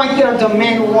appointed unto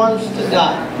men once to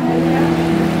die.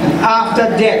 And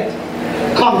after death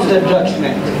comes the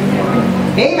judgment.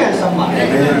 Amen, somebody.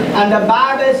 And the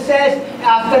Bible says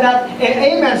after that,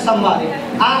 amen, somebody.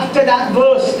 After that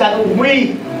verse that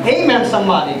we, amen,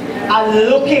 somebody, are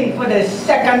looking for the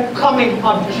second coming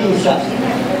of Jesus.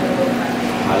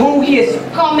 Who he is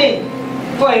coming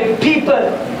for a people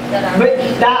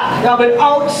that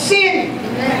without sin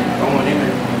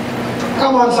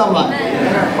Come on, somebody.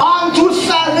 Unto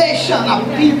salvation of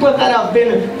people that have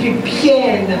been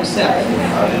preparing themselves.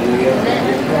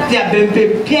 They have been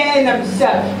preparing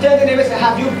themselves. Tell the neighbor,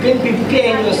 have you been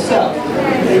preparing yourself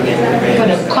for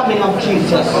the coming of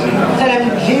Jesus? Tell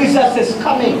them Jesus is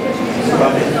coming.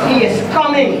 He is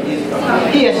coming.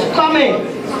 He is coming.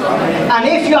 And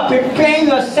if you are preparing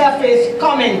yourself for his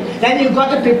coming, then you've got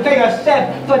to prepare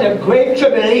yourself for the great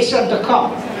tribulation to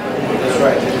come. That's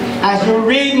right. As you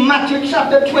read Matthew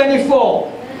chapter 24,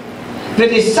 the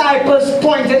disciples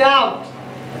pointed out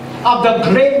of the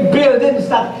great buildings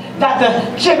that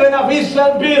the children of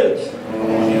Israel built.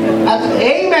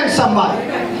 Amen, somebody.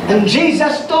 And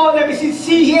Jesus told them, he said,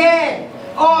 see here,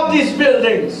 all these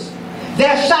buildings,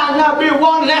 there shall not be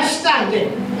one left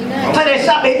standing, for they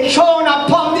shall be thrown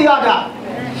upon the other.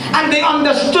 And they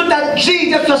understood that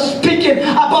Jesus was speaking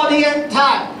about the end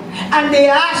time. And they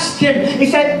asked him, he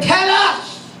said, tell us.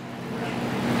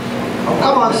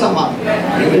 Come on, someone.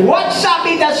 What shall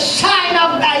be the sign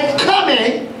of thy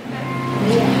coming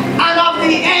and of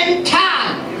the end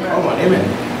time? Amen.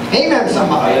 Amen,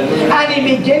 somebody. And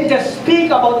he began to speak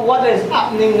about what is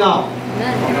happening now.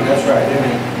 That's right.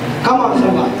 Amen. Come on,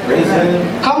 somebody.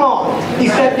 Come on. He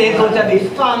said there's going to be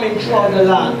famine throughout the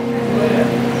land.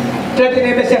 Tell the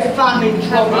neighbor, say famine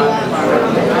throughout the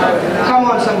land. Come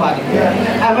on, somebody.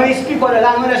 And when you speak about the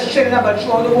land, when they're sharing about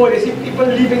throughout the world, you see people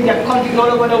leaving their countries all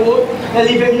over the world. They're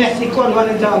leaving Mexico and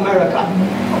running to America.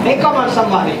 Hey, come on,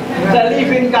 somebody. They're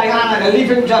leaving Guyana, they're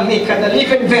leaving Jamaica, they're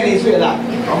leaving Venezuela.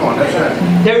 Come on, that's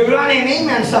right. They're running,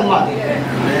 amen, somebody.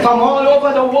 From all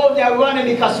over the world, they're running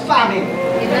because famine.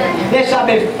 There shall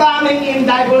be famine in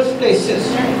diverse places.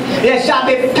 There shall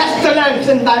be pestilence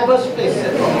in diverse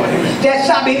places. There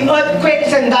shall be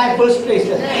earthquakes in diverse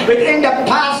places. Within the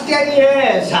past 10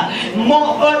 years,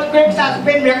 more earthquakes have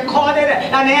been recorded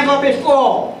than ever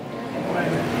before.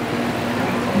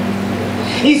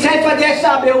 He said, for there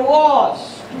shall be wars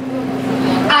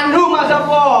and rumors of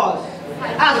wars,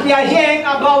 as we are hearing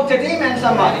about it. Amen,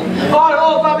 somebody. All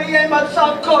over we hear about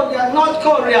South Korea, North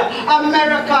Korea,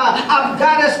 America,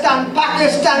 Afghanistan,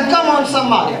 Pakistan. Come on,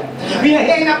 somebody. We are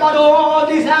hearing about all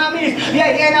these armies. We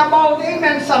are hearing about,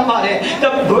 amen, somebody,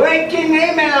 the breaking,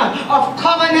 amen, of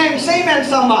covenants. Amen,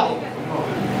 somebody.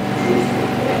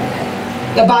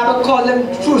 The Bible calls them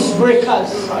truce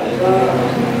breakers.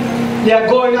 They are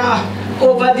going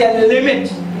over their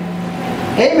limit.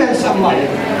 Amen, somebody.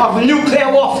 Of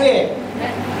nuclear warfare.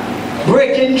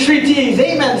 Breaking treaties.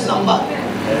 Amen, somebody.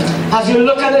 As you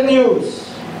look at the news.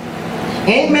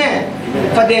 Amen.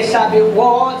 For there shall be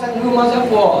wars and rumors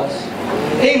of wars.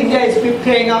 India is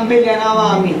preparing a million-man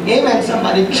army. Amen,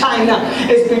 somebody. China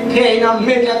is preparing a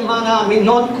million-man army.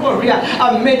 North Korea,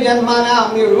 a million-man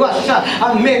army. Russia,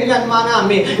 a million-man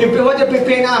army. What are you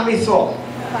preparing armies for?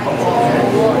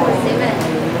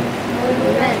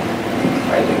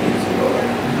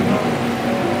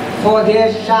 For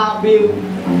there shall be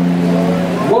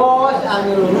wars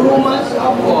and rumors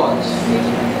of wars.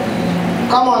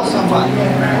 Come on, somebody.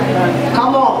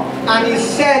 Come on. And he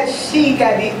said, see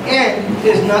that the end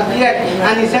is not yet.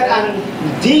 And he said,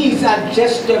 and these are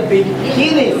just the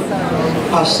beginning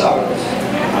of sorrows.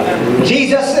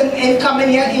 Jesus in coming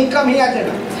here, he come here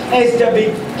tonight. It's the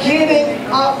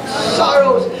beginning of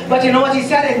sorrows. But you know what he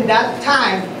said in that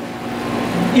time?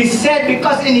 He said,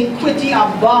 because iniquity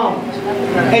abound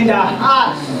in the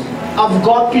hearts of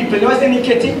God people. You know what's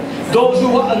iniquity? Those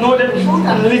who know the truth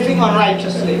and living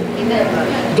unrighteously.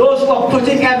 Those who are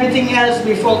putting everything else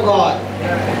before God.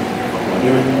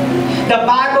 The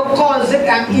Bible calls it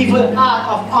an evil heart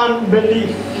of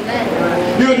unbelief.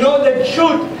 You know the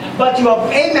truth, but you are,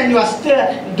 amen, you are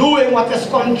still doing what is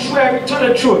contrary to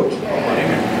the truth.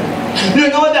 You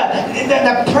know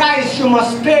the price you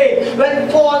must pay. When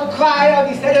Paul cried out,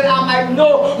 he said that I might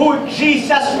know who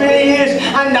Jesus really is,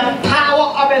 and the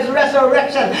power of his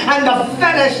resurrection, and the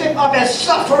fellowship of his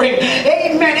suffering.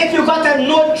 Amen. If you got to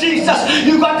know Jesus,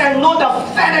 you got to know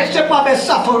the fellowship of his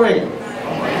suffering.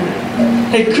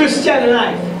 A Christian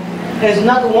life is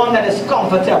not one that is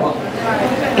comfortable.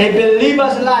 A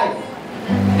believer's life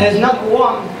is not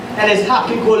one and is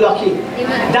happy-go-lucky.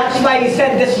 That's why he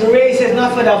said this race is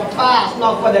not for the fast,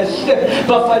 not for the swift,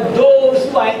 but for those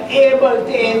who are able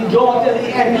to endure to the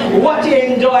end. What you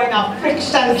endure in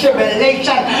affliction,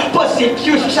 tribulation,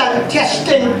 persecution,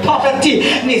 testing, poverty,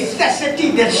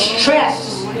 necessity,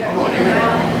 distress.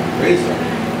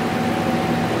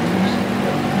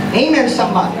 Amen,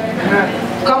 somebody.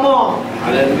 Come on.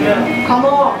 Come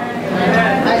on.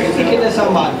 I'm speaking to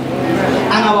somebody.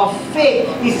 And our faith,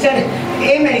 he said,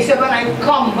 Amen. He said, when I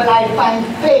come, will I find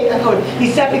faith and good?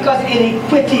 He said, because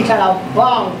iniquity shall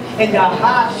abound in the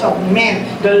hearts of men.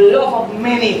 The love of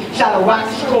many shall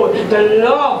wax cold. The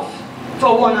love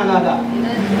for one another.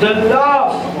 The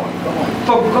love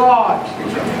for God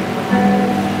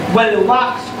will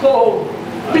wax cold.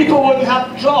 People wouldn't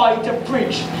have joy to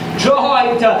preach,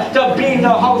 joy to be in the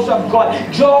house of God,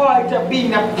 joy to be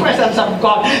in the presence of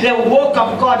God, the work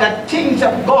of God, the things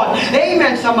of God.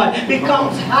 Amen, somebody.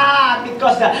 Becomes hard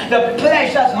because the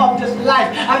pleasures of this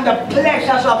life and the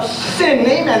pleasures of sin,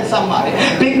 amen, somebody,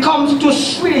 becomes too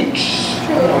sweet.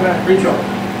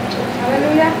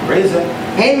 Hallelujah. Praise it.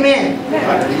 Amen.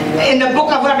 In the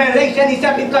book of Revelation, he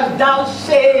said, because thou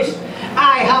sayest,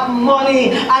 I have money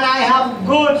and I have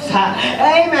goods.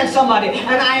 Amen, somebody.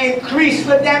 And I increase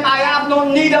with them. I have no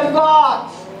need of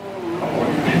God.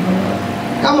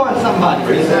 Come on, somebody.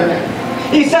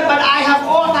 He said, but I have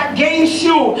all against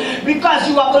you because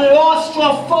you have lost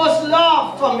your first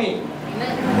love for me.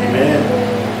 Amen.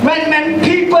 When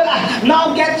people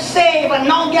now get saved and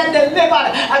now get delivered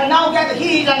and now get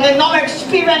healed and they now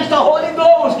experience the Holy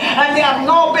Ghost and they have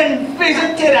now been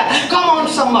visited. Come on,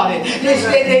 somebody. They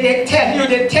tell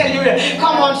you,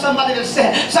 come on, somebody.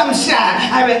 Some say,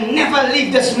 I will never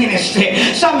leave this ministry.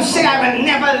 Some say, I will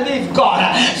never leave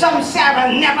God. Some say, I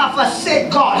will never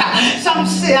forsake God. Some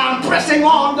say, I'm pressing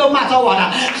on no matter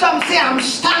what. Some say, I'm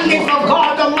standing for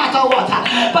God no matter what.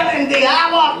 But in the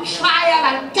hour of trial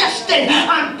and testing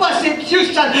and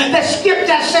persecution, the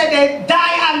scripture said they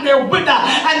die and they wither,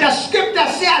 and the scripture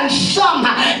said, and some,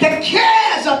 the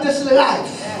cares of this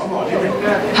life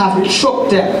have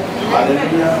choked them,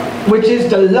 which is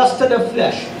the lust of the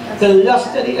flesh, the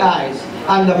lust of the eyes,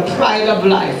 and the pride of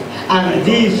life, and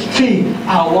these three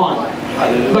are one.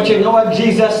 But you know what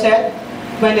Jesus said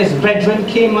when his brethren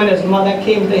came, when his mother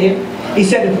came to him? He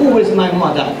said, who is my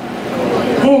mother?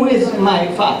 Who is my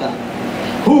father?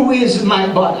 Who is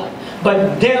my brother?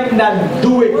 But them that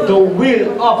do it the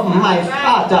will of my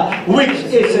Father which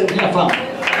is in heaven.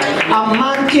 A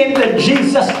man came to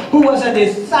Jesus who was a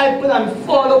disciple and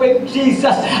following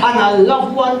Jesus, and a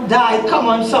loved one died. Come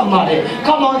on, somebody.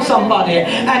 Come on, somebody.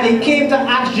 And he came to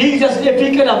ask Jesus if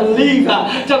he could have leave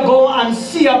to go and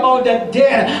see about the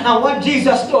dead. And what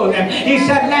Jesus told him, he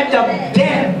said, let the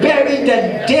dead bury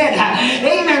the dead.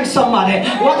 Amen, somebody.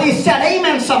 What he said,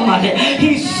 amen, somebody.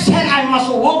 He said, I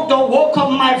must walk the walk of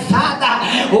my Father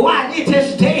while it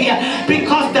is day,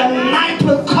 because the night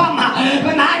will come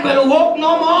when I will walk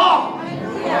no more.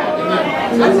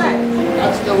 That's right.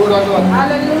 That's the word of God.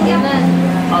 Hallelujah.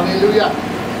 Hallelujah.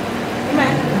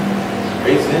 Amen.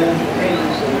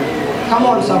 Come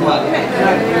on, somebody.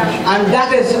 And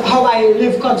that is how I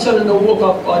live concerning the work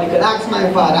of God. You can ask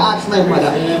my father, ask my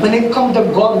mother. When it comes to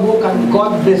God work and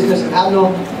God business, it has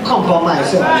no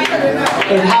compromise. It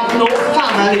has no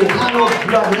family, it has no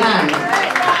bloodline.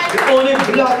 The only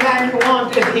bloodline you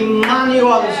want is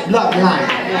Emmanuel's bloodline.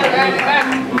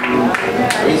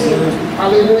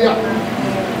 Hallelujah.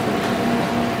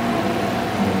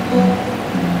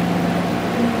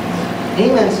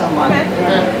 Amen, somebody.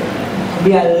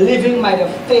 We are living by the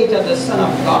faith of the Son of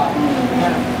God.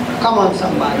 Come on,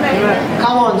 somebody.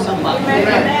 Come on, somebody.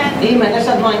 Amen. Let's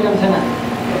anoint them tonight.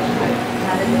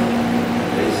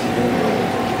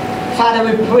 Father,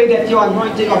 we pray that your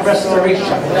anointing of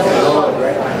restoration,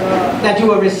 that you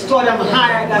will restore them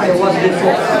higher than it was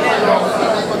before.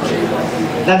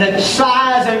 That the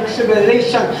trials and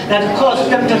tribulation that caused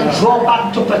them to draw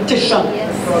back to petition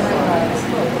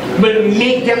will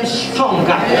make them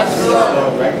stronger.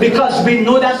 Because we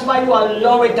know that's why you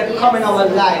allow it to come in our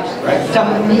lives, to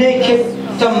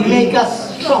make us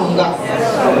stronger.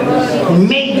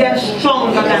 Make them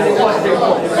stronger than it was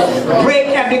before. Break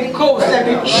every curse,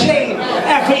 every chain,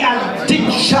 every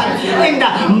addiction in the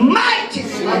mighty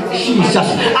name of Jesus,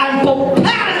 and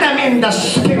propel them in the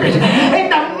spirit. In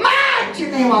the mighty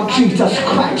name of Jesus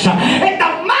Christ. In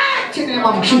the mighty name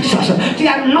of Jesus. The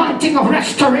anointing of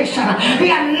restoration, the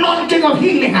anointing of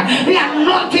healing, the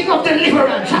anointing of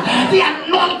deliverance, the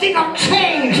anointing of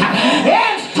change.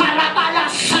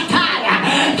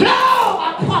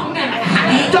 Flow upon them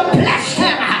to bless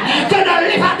them, to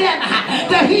deliver them,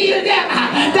 to heal them,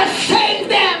 to save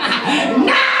them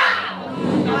now.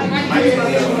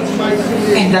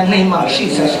 In the name of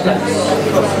Jesus Christ.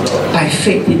 By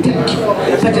faith we thank you.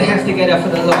 Put your hands together for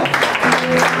the Lord.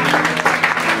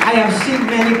 I have seen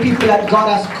many people that God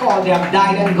has called, they have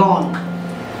died and gone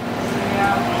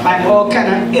by all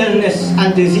kind of illness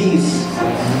and disease.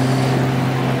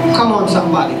 Come on,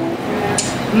 somebody.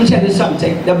 Let me tell you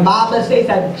something. The Bible says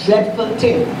a dreadful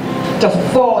thing to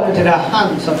fall into the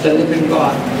hands of the living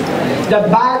God. The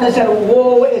Bible said,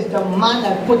 woe is the man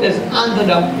that put his hand to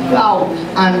the plow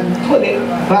and pull it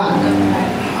back.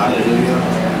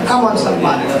 Hallelujah. Come on,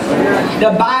 somebody.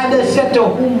 The Bible said, to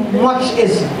whom much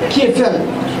is given,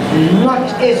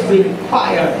 much is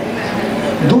required.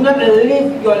 Do not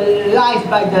live your life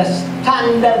by the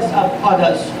standards of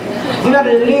others. Do not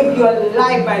live your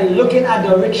life by looking at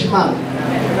the rich man.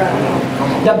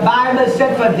 The Bible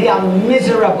said, for they are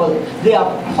miserable, they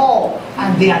are poor,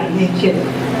 and they are naked.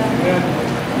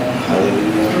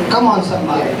 Come on,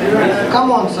 somebody.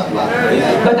 Come on, somebody.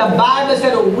 But the Bible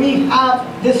said we have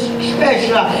this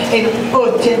treasure in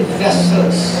earthen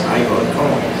vessels.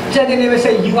 Tell the neighbor,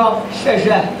 say, you have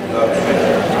treasure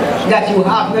that you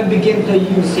have not begun to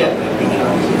use yet.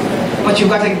 But you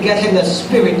got to get in the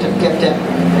spirit to get them.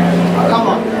 Come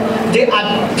on. The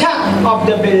attack of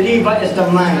the believer is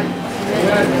the mind.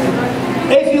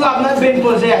 If you have not been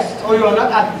possessed, or you are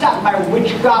not attacked by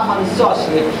witchcraft and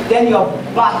sorcery, then the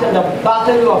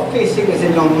battle you are facing is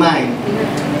in your mind.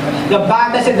 The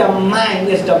Bible says the mind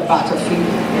is the battlefield.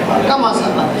 Come on,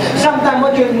 somebody. Sometimes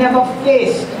what you never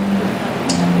faced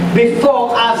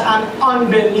before as an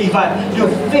unbeliever, you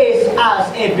face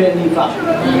as a believer.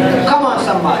 Come on,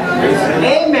 somebody.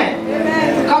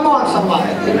 Amen. Come on, somebody.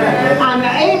 And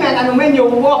amen. And when you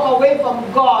walk away from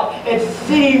God, it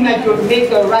seems like you make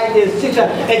the right decision.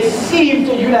 It seems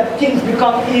to you that things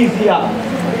become easier.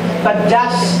 But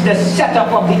that's the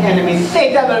setup of the enemy.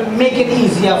 Satan will make it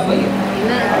easier for you.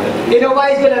 You know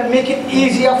why he's going to make it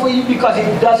easier for you? Because he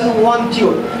doesn't want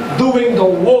you doing the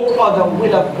work or the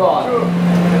will of God.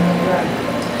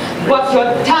 But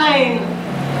your time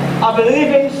of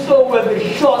living so will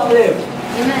be short-lived.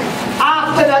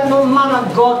 After that, no man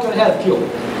of God can help you.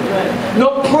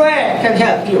 No prayer can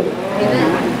help you.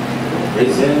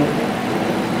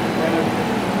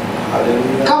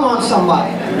 Come on,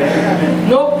 somebody.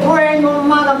 No prayer, no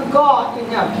man of God can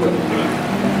help you.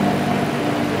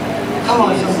 Come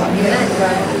on, somebody.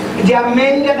 There are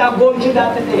many that are going through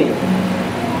that today.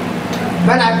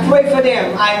 When I pray for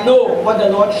them, I know what the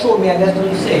Lord showed me, and that's what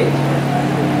He said.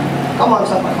 Come on,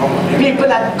 somebody. People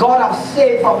that God has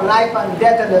saved from life and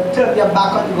death, and they turn their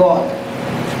back on God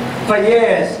for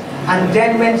years. And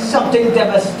then when something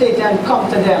devastating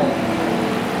comes to them,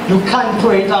 you can't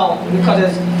pray it out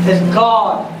because it's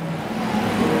God.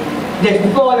 They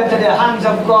fall into the hands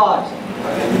of God.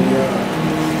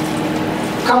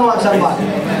 Come on, somebody.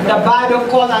 The Bible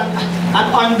calls an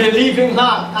unbelieving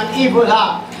heart an evil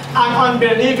heart. An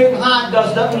unbelieving heart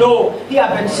does not know he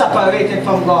has been separated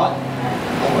from God.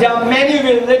 There are many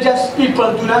religious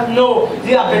people do not know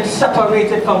they have been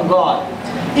separated from God.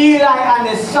 Eli and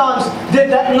his sons did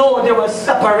not know they were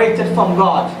separated from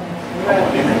God.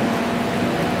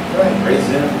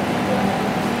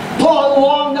 Paul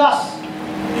warned us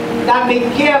that be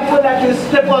careful that you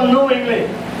slip unknowingly,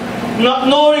 not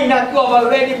knowing that you have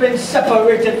already been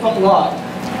separated from God.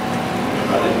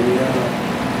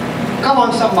 Come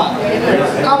on, somebody.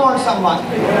 Come on, somebody.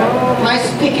 Am I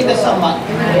speaking to somebody?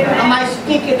 Am I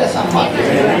speaking to somebody?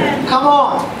 Come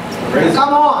on.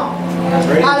 Come on.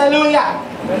 Hallelujah.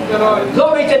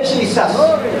 Glory to Jesus.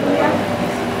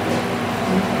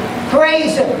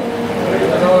 Praise Him.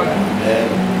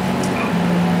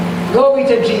 Glory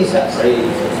to Jesus.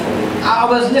 I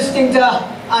was listening to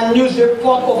a news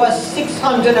report, over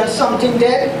 600 and something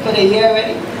dead for the year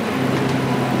already.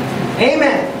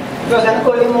 Amen. It was an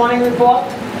early morning report,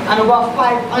 and over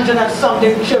 500 and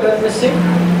something children missing.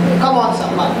 Come on,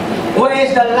 somebody. Where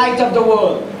is the light of the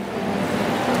world?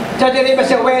 Tell your neighbor,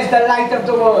 say, where is the light of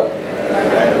the world?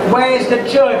 Where is the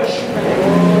church?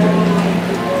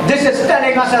 This is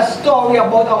telling us a story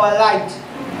about our light.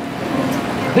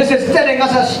 This is telling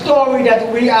us a story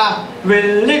that we are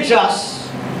religious.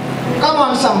 Come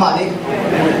on, somebody.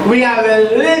 We are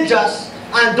religious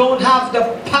and don't have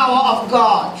the power of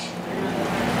God.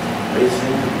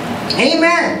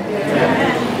 Amen.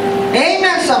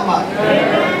 Amen, somebody.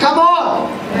 Come on.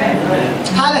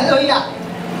 Hallelujah.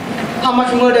 How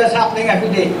much murder is happening every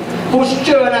day? Whose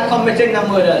children are committing the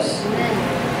murders?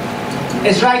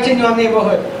 It's right in your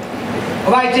neighborhood,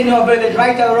 right in your village,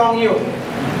 right around you.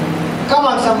 Come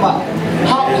on, somebody.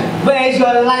 Where is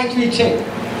your light reaching?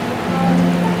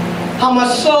 How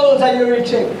much souls are you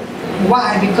reaching?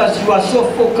 Why? Because you are so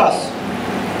focused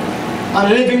on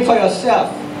living for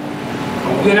yourself.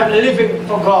 You're not living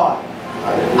for God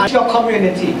and your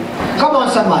community. Come on,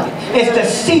 somebody. It's to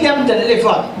see them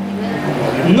delivered.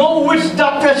 No witch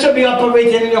doctor should be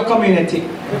operating in your community.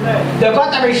 They've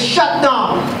got to be shut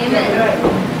down.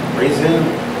 Praise Him.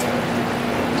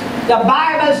 The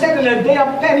Bible said in the day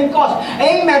of Pentecost,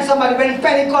 amen, somebody, when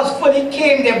Pentecost fully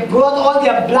came, they brought all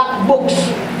their black books.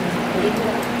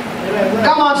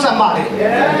 Come on, somebody.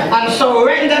 And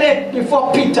surrendered it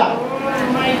before Peter.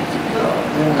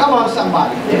 Come on,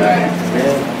 somebody.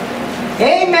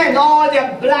 Amen. All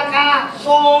their black arts,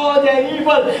 all their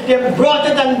evil, they brought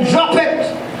it and dropped it.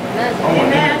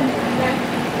 Amen.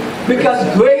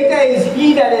 Because greater is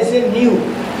he that is in you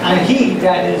and he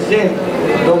that is in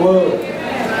the world.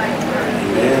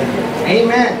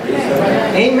 Amen.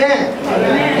 Amen.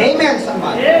 Amen,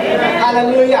 somebody.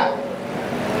 Hallelujah.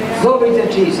 Glory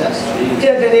to Jesus.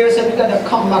 Tell the neighbor, say, we got to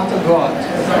come back to God.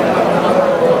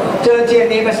 Tell your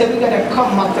neighbor, say, we got to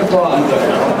come back to God.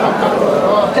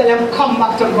 Tell them, come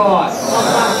back to God.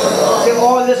 Say,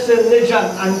 all this religion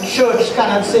and church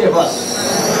cannot save us.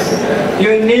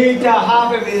 You need to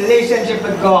have a relationship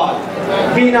with God.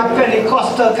 Being a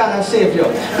Pentecostal cannot save you.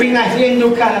 Being a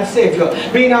Hindu cannot save you.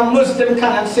 Being a Muslim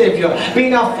cannot save you.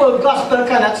 Being a full gospel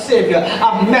cannot save you.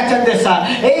 A Methodist,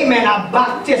 amen, a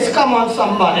Baptist, come on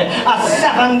somebody. A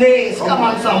 7 days, come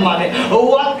on somebody.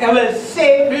 What will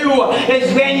save you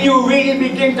is when you really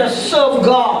begin to serve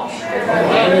God.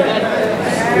 Amen.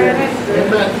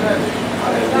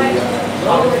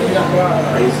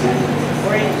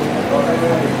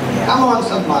 Come on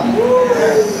somebody.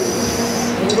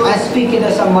 I'm speaking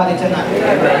to somebody tonight.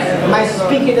 Am I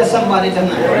speaking to somebody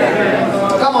tonight?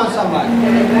 Come on somebody.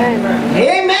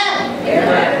 Amen.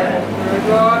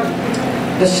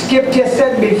 The scripture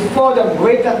said, before the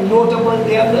great and notable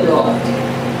day of the Lord,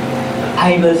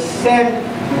 I will send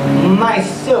my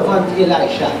servant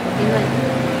Elisha.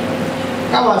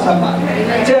 Come on somebody.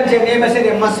 Tell your neighbor, say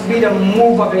there must be the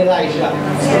move of Elijah.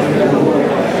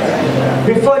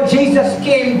 Before Jesus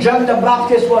came, John the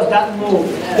Baptist was that move.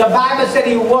 The Bible said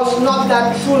he was not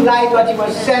that true light, but he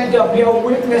was sent to be a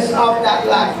witness of that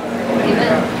light.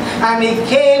 And he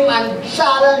came and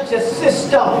challenged the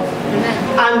system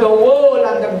and the world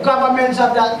and the governments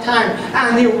of that time,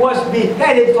 and he was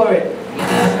beheaded for it.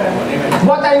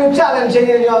 What are you challenging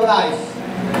in your life?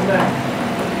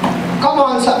 Come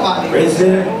on somebody.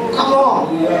 Come on.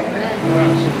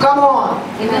 Come on.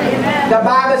 The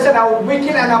Bible said a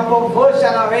wicked and a perverse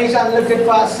generation looking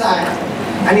for a sign.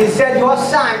 And he said your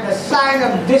sign, the sign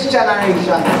of this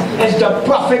generation, is the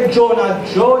prophet Jonah.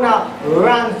 Jonah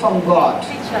ran from God.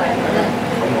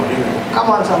 Come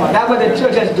on somebody. That's what the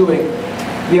church is doing.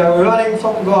 We are running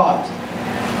from God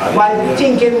while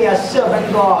thinking we are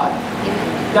serving God.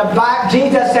 The Bible,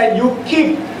 Jesus said you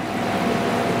keep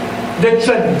the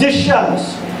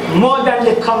traditions more than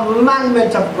the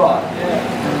commandments of God.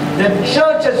 The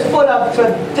church is full of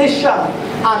tradition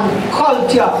and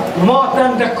culture more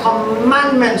than the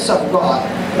commandments of God.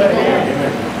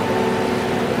 Amen.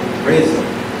 Praise Him.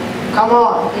 Come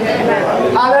on.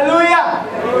 Amen. Hallelujah.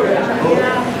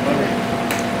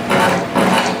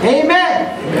 Amen.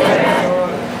 Amen.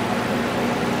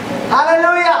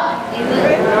 Hallelujah.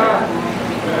 Amen.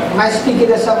 Am I speaking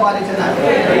to somebody tonight?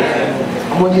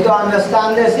 Amen. I want you to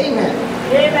understand this. Amen.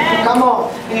 Amen. Come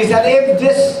on. And he said, if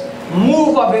this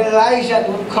move of Elijah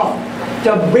would come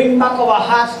to bring back our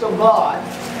hearts to God,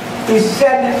 he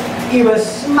said he will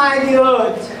smite the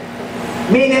earth,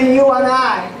 meaning you and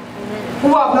I,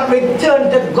 who have not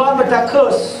returned to God with a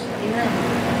curse. Amen.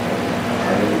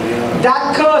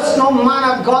 That curse no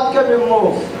man of God can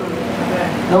remove.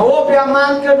 No Obeah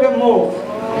man can remove.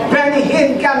 Benny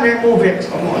Hinn can remove it.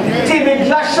 Timmy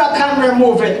Joshua can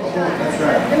remove it.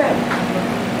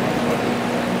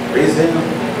 Praise Him.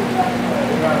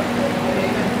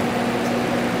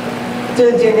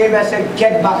 Turn to your neighbor and say,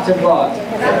 get back to God.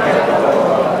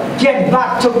 Get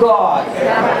back to God.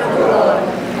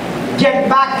 Get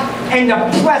back in the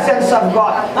presence of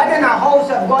God. Not in the house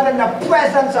of God, in the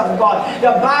presence of God.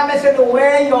 The Bible says,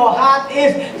 where your heart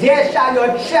is, there shall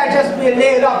your treasures be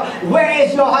laid up. Where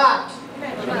is your heart?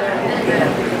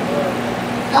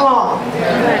 Come on.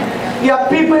 Your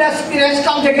people that's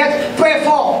come to get prayed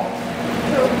for.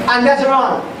 And that's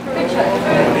wrong.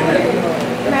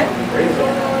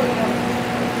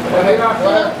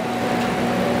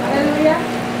 Hallelujah.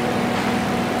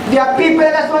 There are people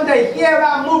that want to hear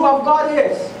what move of God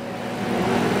is.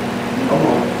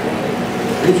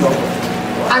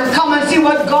 And come and see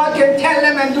what God can tell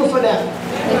them and do for them.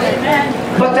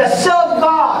 But to serve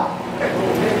God.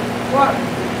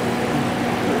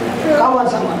 Come on,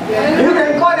 someone. You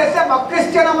can call yourself a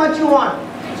Christian how much you want.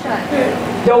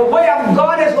 The way of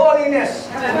God is holiness.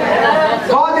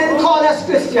 God didn't call us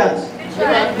Christians.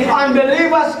 The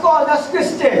unbelievers called us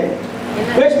Christian,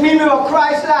 which means we were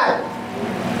Christ-like.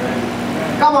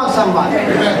 Come on, somebody.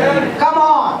 Come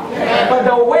on. But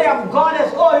the way of God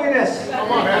is holiness.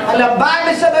 And the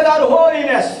Bible said without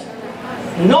holiness,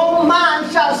 no man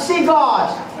shall see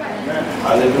God.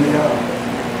 Hallelujah.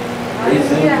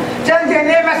 Tell your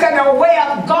neighbor, say the way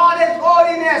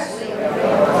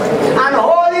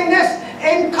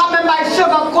by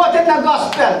sugarcoating the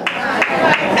gospel.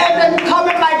 It didn't come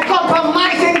by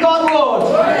compromising God's word.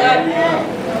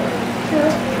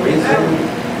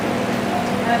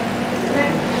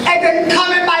 It didn't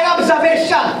come by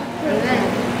observation.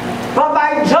 But by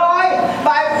joy,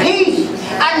 by peace,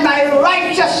 and by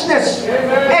righteousness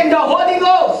in the Holy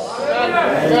Ghost.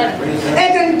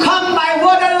 It didn't come by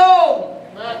word alone,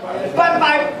 but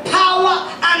by power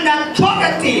and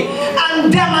authority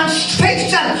and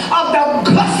demonstration of the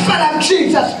gospel of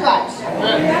Jesus Christ.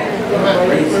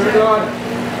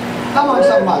 Come on,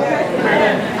 somebody.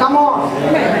 Come on.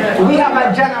 We have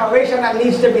a generation that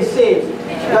needs to be saved.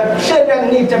 The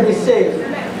children need to be saved.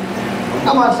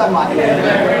 Come on, somebody.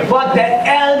 But the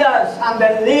elders and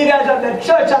the leaders of the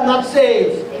church are not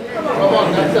saved. Come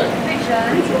on, that's it.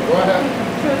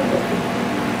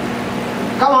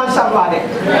 Come on, somebody.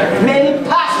 Many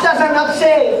pastors are not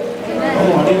saved.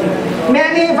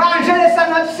 Many evangelists are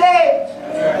not saved.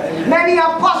 Many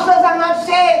apostles are not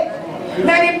saved.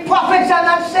 Many prophets are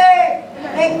not saved.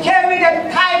 They carry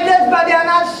the titles, but they are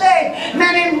not saved.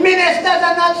 Many ministers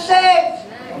are not saved.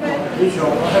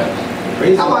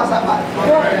 Come on, somebody.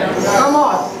 Come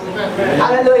on.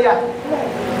 Hallelujah.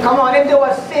 Come on, if they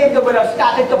were saved, they would have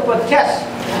started to protest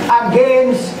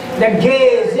against the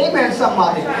gays. Amen,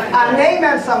 somebody. And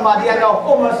amen, somebody. And the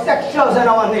homosexuals in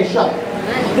our nation.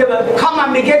 They will come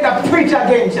and begin to preach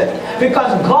against it.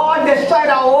 Because God destroyed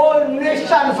our whole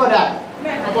nation for that.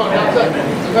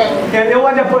 If they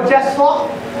want to protest for,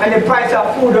 and the price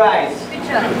of food rise.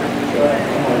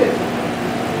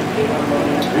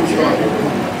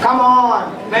 Come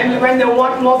on, when they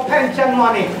want more pension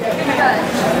money.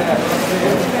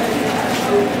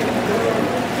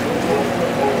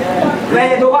 When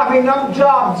they don't have enough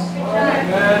jobs.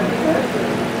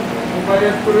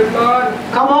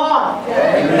 Come on,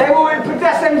 they will be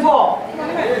protesting for.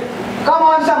 Come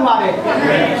on, somebody.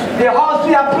 The house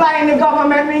we apply in the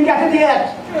government, we get it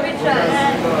yet.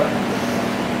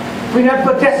 We're not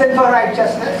protesting for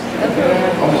righteousness.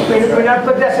 We're not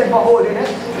protesting for holiness.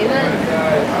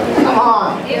 Come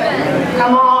on.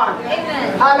 Come on.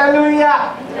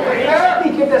 Hallelujah.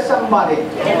 Speak it to somebody.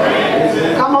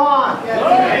 Come on.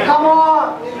 Come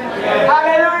on.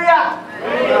 Hallelujah.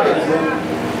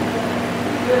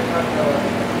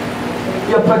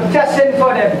 You're protesting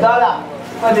for the dollar,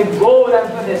 for the gold and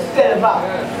for the silver,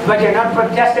 but you're not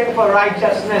protesting for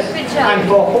righteousness and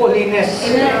for holiness.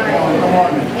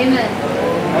 Amen.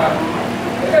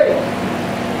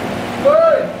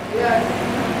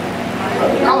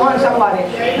 Come on, somebody.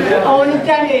 The only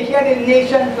time you hear the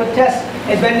nation protest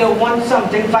is when they want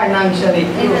something financially.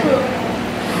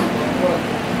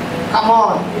 Come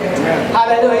on.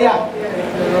 Hallelujah.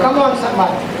 Come on,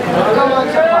 somebody. Come on,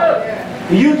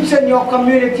 somebody. Youths in your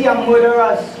community are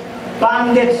murderers,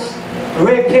 bandits,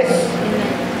 rapists.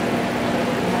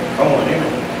 Come on,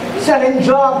 amen. Selling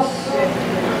drugs.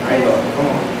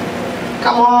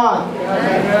 Come on.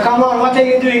 Come on, what are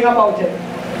you doing about it?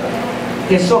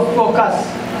 You're so focused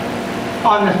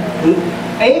on,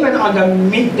 even on the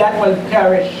meat that will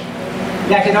perish,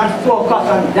 that you're not focused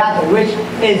on that which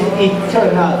is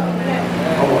eternal.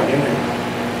 Come on, amen.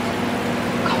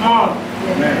 Come on.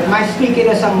 Am I speaking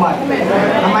to somebody?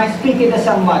 Am I speaking to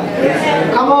somebody?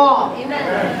 Come on.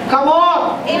 Come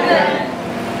on. Amen.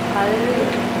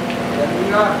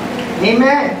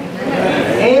 Amen.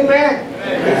 Amen.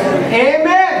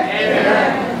 Amen.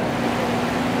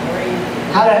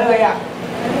 Hallelujah.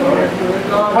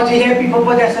 But you hear people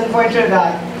protesting for each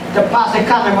other to pass a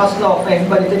cannabis law for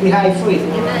everybody to be high free.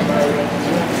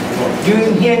 You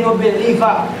didn't hear no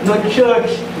believer, no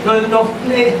church, no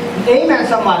amen,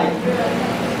 somebody.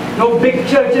 No big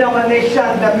church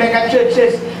denomination, the mega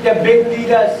churches, the big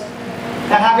leaders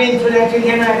that have influence in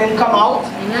here and then come out.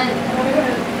 Amen.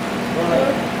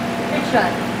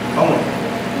 Come on.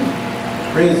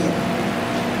 Praise Him.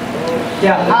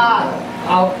 The heart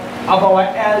of our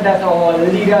elders, our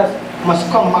leaders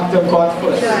must come back to God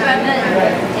first.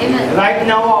 Amen. Right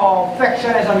now our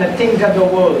affection is on the things of the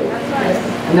world.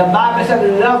 And the Bible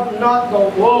said, love not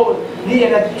the world, neither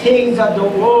the things of the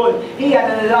world. He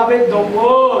had loved the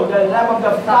world. The love of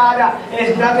the Father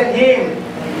is not in him.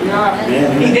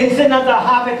 He didn't say not to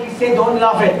have it, he said don't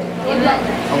love it.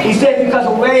 He said because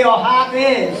where your heart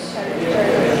is,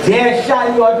 there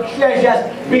shall your treasures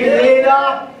be laid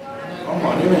up.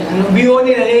 And we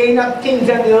only laying up things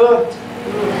on the earth.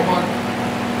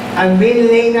 And we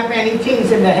laying up any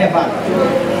things in the heaven.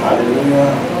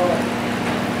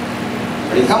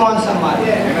 Come on,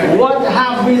 somebody. What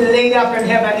have we laid up in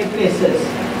heavenly places?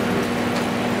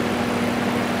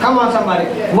 Come on, somebody.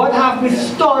 What have we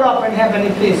stored up in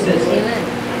heavenly places?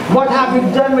 What have we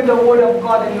done with the word of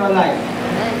God in your life?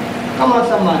 Come on,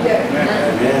 somebody.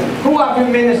 Who have you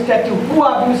ministered to? Who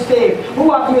have you saved?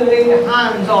 Who have you laid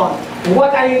hands on?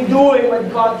 What are you doing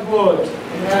with God's word?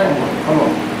 Come on.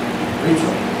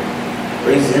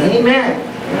 Praise Him. Amen.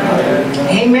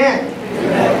 Amen.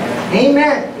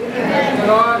 Amen.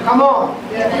 Come on.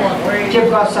 Give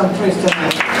God some praise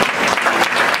tonight.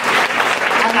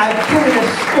 And I pray the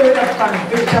spirit of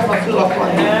conviction will flow upon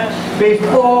you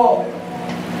before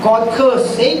God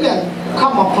curse, amen,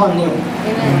 come upon you.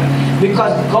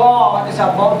 Because God is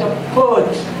about to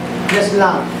purge this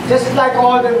land. Just like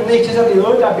all the nations of the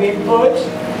earth are being purged.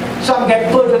 Some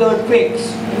get purged with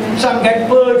earthquakes. Some get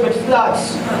purged with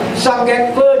floods. Some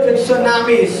get purged with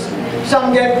tsunamis.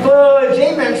 Some get purged,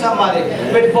 amen, somebody,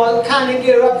 with volcanic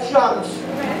eruptions.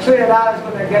 Trinidad is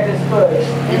going to get this purge.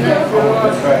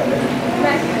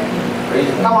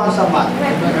 Come on, somebody.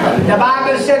 The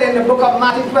Bible said in the book of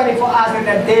Matthew 24, as in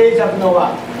the days of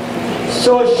Noah,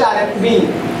 so shall it be.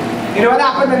 You know what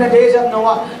happened in the days of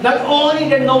Noah? Not only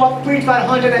did Noah preach for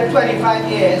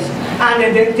 125 years, and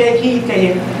they didn't take heed to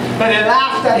him, but they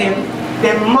laughed at him,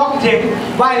 they mocked him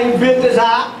while he built his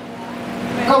ark.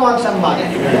 Come on, somebody.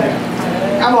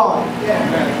 Come on.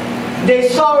 They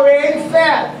saw rain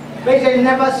fell, which they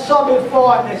never saw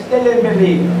before, and they still didn't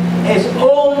believe. It's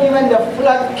only when the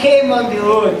flood came on the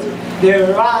earth, they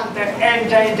ran to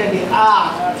enter into the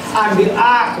ark, and the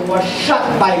ark was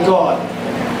shut by God.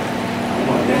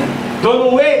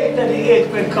 Don't wait till the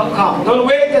earthquake come. Don't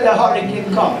wait till the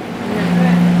hurricane come.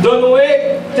 Don't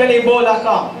wait till Ebola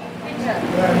come.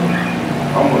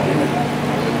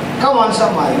 Come on,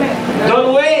 somebody.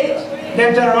 Don't wait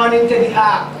them to run into the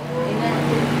ark.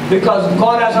 Because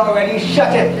God has already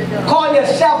shut it. Call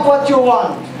yourself what you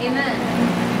want. Amen.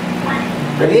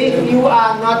 But if you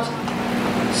are not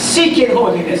seeking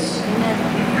holiness,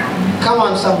 come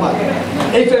on, somebody.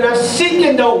 If you're not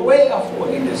seeking the way of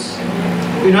holiness,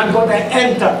 you're not going to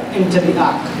enter into the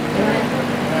ark.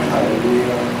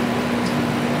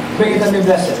 Pray that be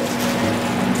blessed.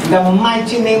 In the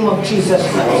mighty name of Jesus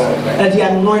Christ, let the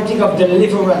anointing of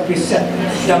deliverance be set.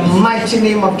 The mighty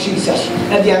name of Jesus,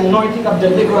 let the anointing of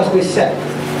deliverance be set.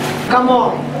 Come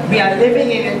on, we are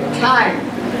living in a time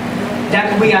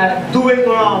that we are doing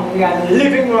wrong, we are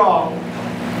living wrong.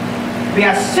 We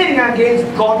are sinning against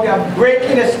God, we are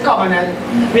breaking His covenant,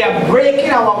 we are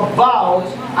breaking our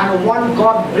vows, and want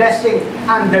God blessing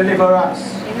and deliver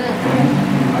us. Amen.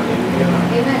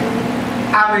 Amen.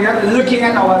 And we are looking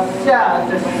at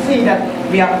ourselves to see that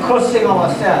we are cursing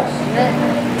ourselves.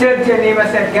 Tell your neighbor,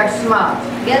 said, get smart.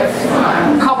 Get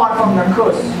smart. Come out from the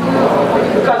curse.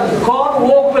 Because God's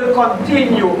work will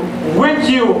continue with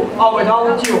you or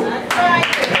without you.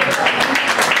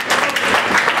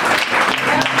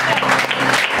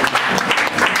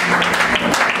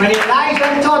 When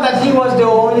Elijah thought that he was the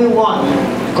only one,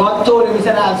 God told him, he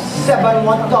said, I have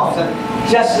 7,000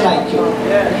 just like you.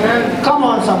 Come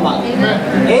on, somebody.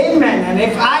 Amen. And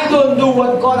if I don't do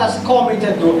what God has called me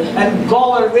to do, and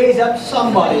God will raise up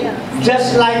somebody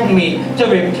just like me to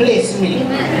replace me.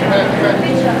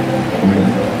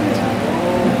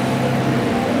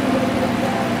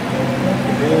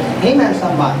 Amen,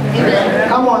 somebody.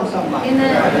 Come on, somebody.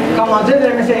 Come on,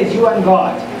 let me say it's you and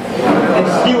God.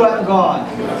 It's you and God.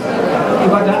 You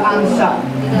got to answer.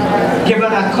 Give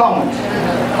an account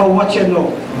for what you know.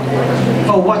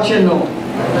 For what you know.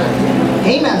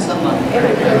 Amen, somebody.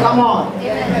 Come on.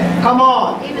 Come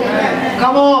on.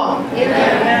 Come on.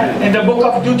 In the book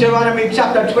of Deuteronomy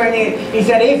chapter 20, he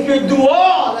said, if you do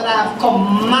all that I have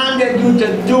commanded you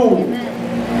to do,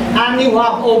 and you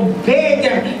have obeyed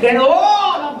them, then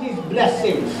all of these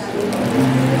blessings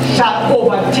shall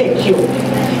overtake you.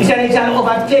 He said it shall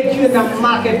overtake you in the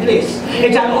marketplace.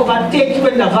 It shall overtake you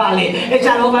in the valley. It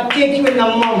shall overtake you in the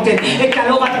mountain. It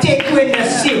shall overtake you in the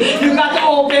sea. You got to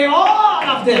obey all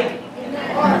of them.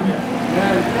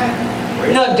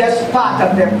 Not just part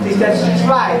of them. He said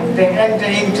strive to enter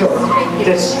into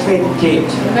the straight gate.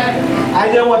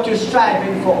 I know what you're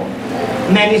striving for.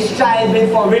 Many striving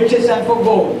for riches and for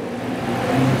gold.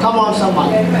 Come on,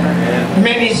 someone.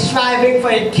 Many striving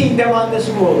for a kingdom on this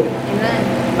world.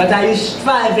 But are you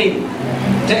striving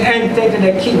to enter into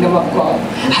the kingdom of God?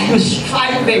 Are you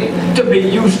striving to be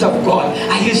used of God?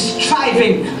 Are you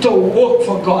striving to work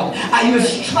for God? Are you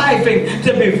striving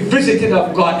to be visited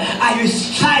of God? Are you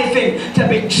striving to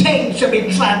be changed, to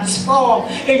be transformed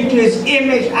into His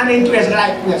image and into His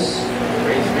likeness?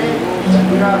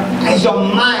 Is your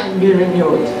mind be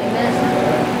renewed?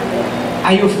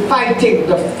 Are you fighting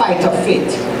the fight of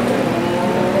faith?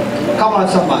 Come on,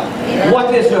 somebody.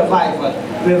 What is revival?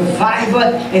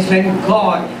 Revival is when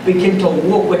God begins to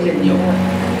work within you.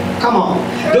 Come on.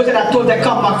 Those that are told they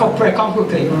come back for prayer, come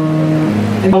quickly.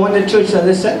 And I want the church to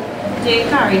listen. They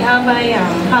carried her by,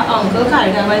 her uncle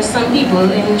carried her by some people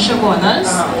in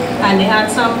Shabonas, and they had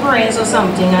some prayers or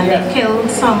something, and they killed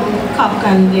some cock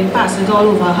and they passed it all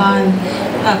over her, and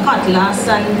a cutlass,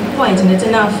 and pointing it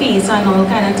in her face and all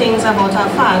kind of things about her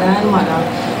father and mother.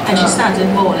 And she started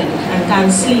bawling and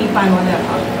can't sleep and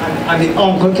whatever. And the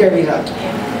uncle carried her.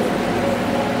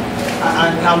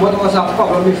 And what was her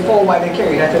problem before why they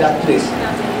carried her to that place?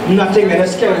 Nothing that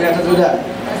is carrying her to do that.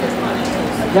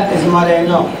 That is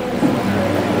mother-in-law.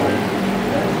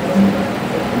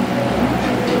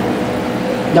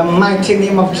 The mighty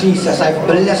name of Jesus, I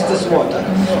bless this water.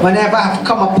 Whenever I've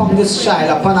come upon this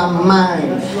child, upon her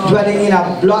mind, dwelling in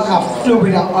her blood, her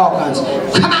fluid, her organs,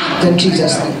 come out in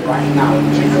Jesus' name right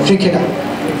now. Drink it up.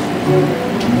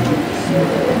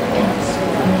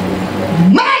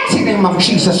 Mighty name of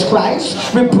Jesus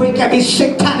Christ, we break every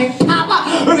satanic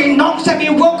power, we renounce every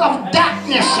work of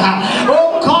darkness.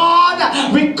 Oh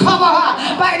God, we cover her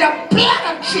by the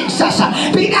blood of Jesus.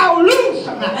 Be thou loose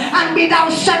and be thou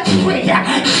set free.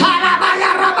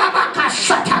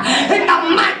 In the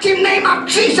mighty name of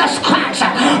Jesus Christ,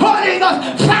 Holy Ghost,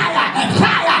 fire,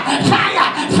 fire, fire,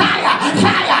 fire,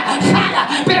 fire, fire,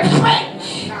 be free.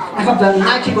 And from the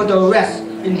night you go to rest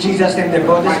in Jesus' name. The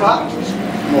body is for her.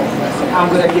 I'm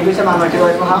going to give you some anointing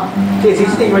oil for her.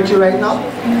 Casey's staying with you right now.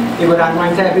 You're going to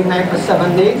anoint her every night for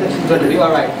 7 days and she's going to be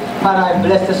alright. Father, I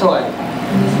bless this oil.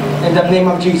 In the name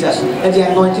of Jesus, let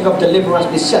the anointing of deliverance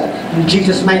be set in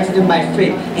Jesus' mighty name by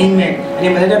faith. Amen.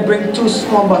 And let them bring 2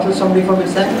 small bottles from me from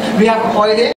inside. We have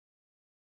oil there.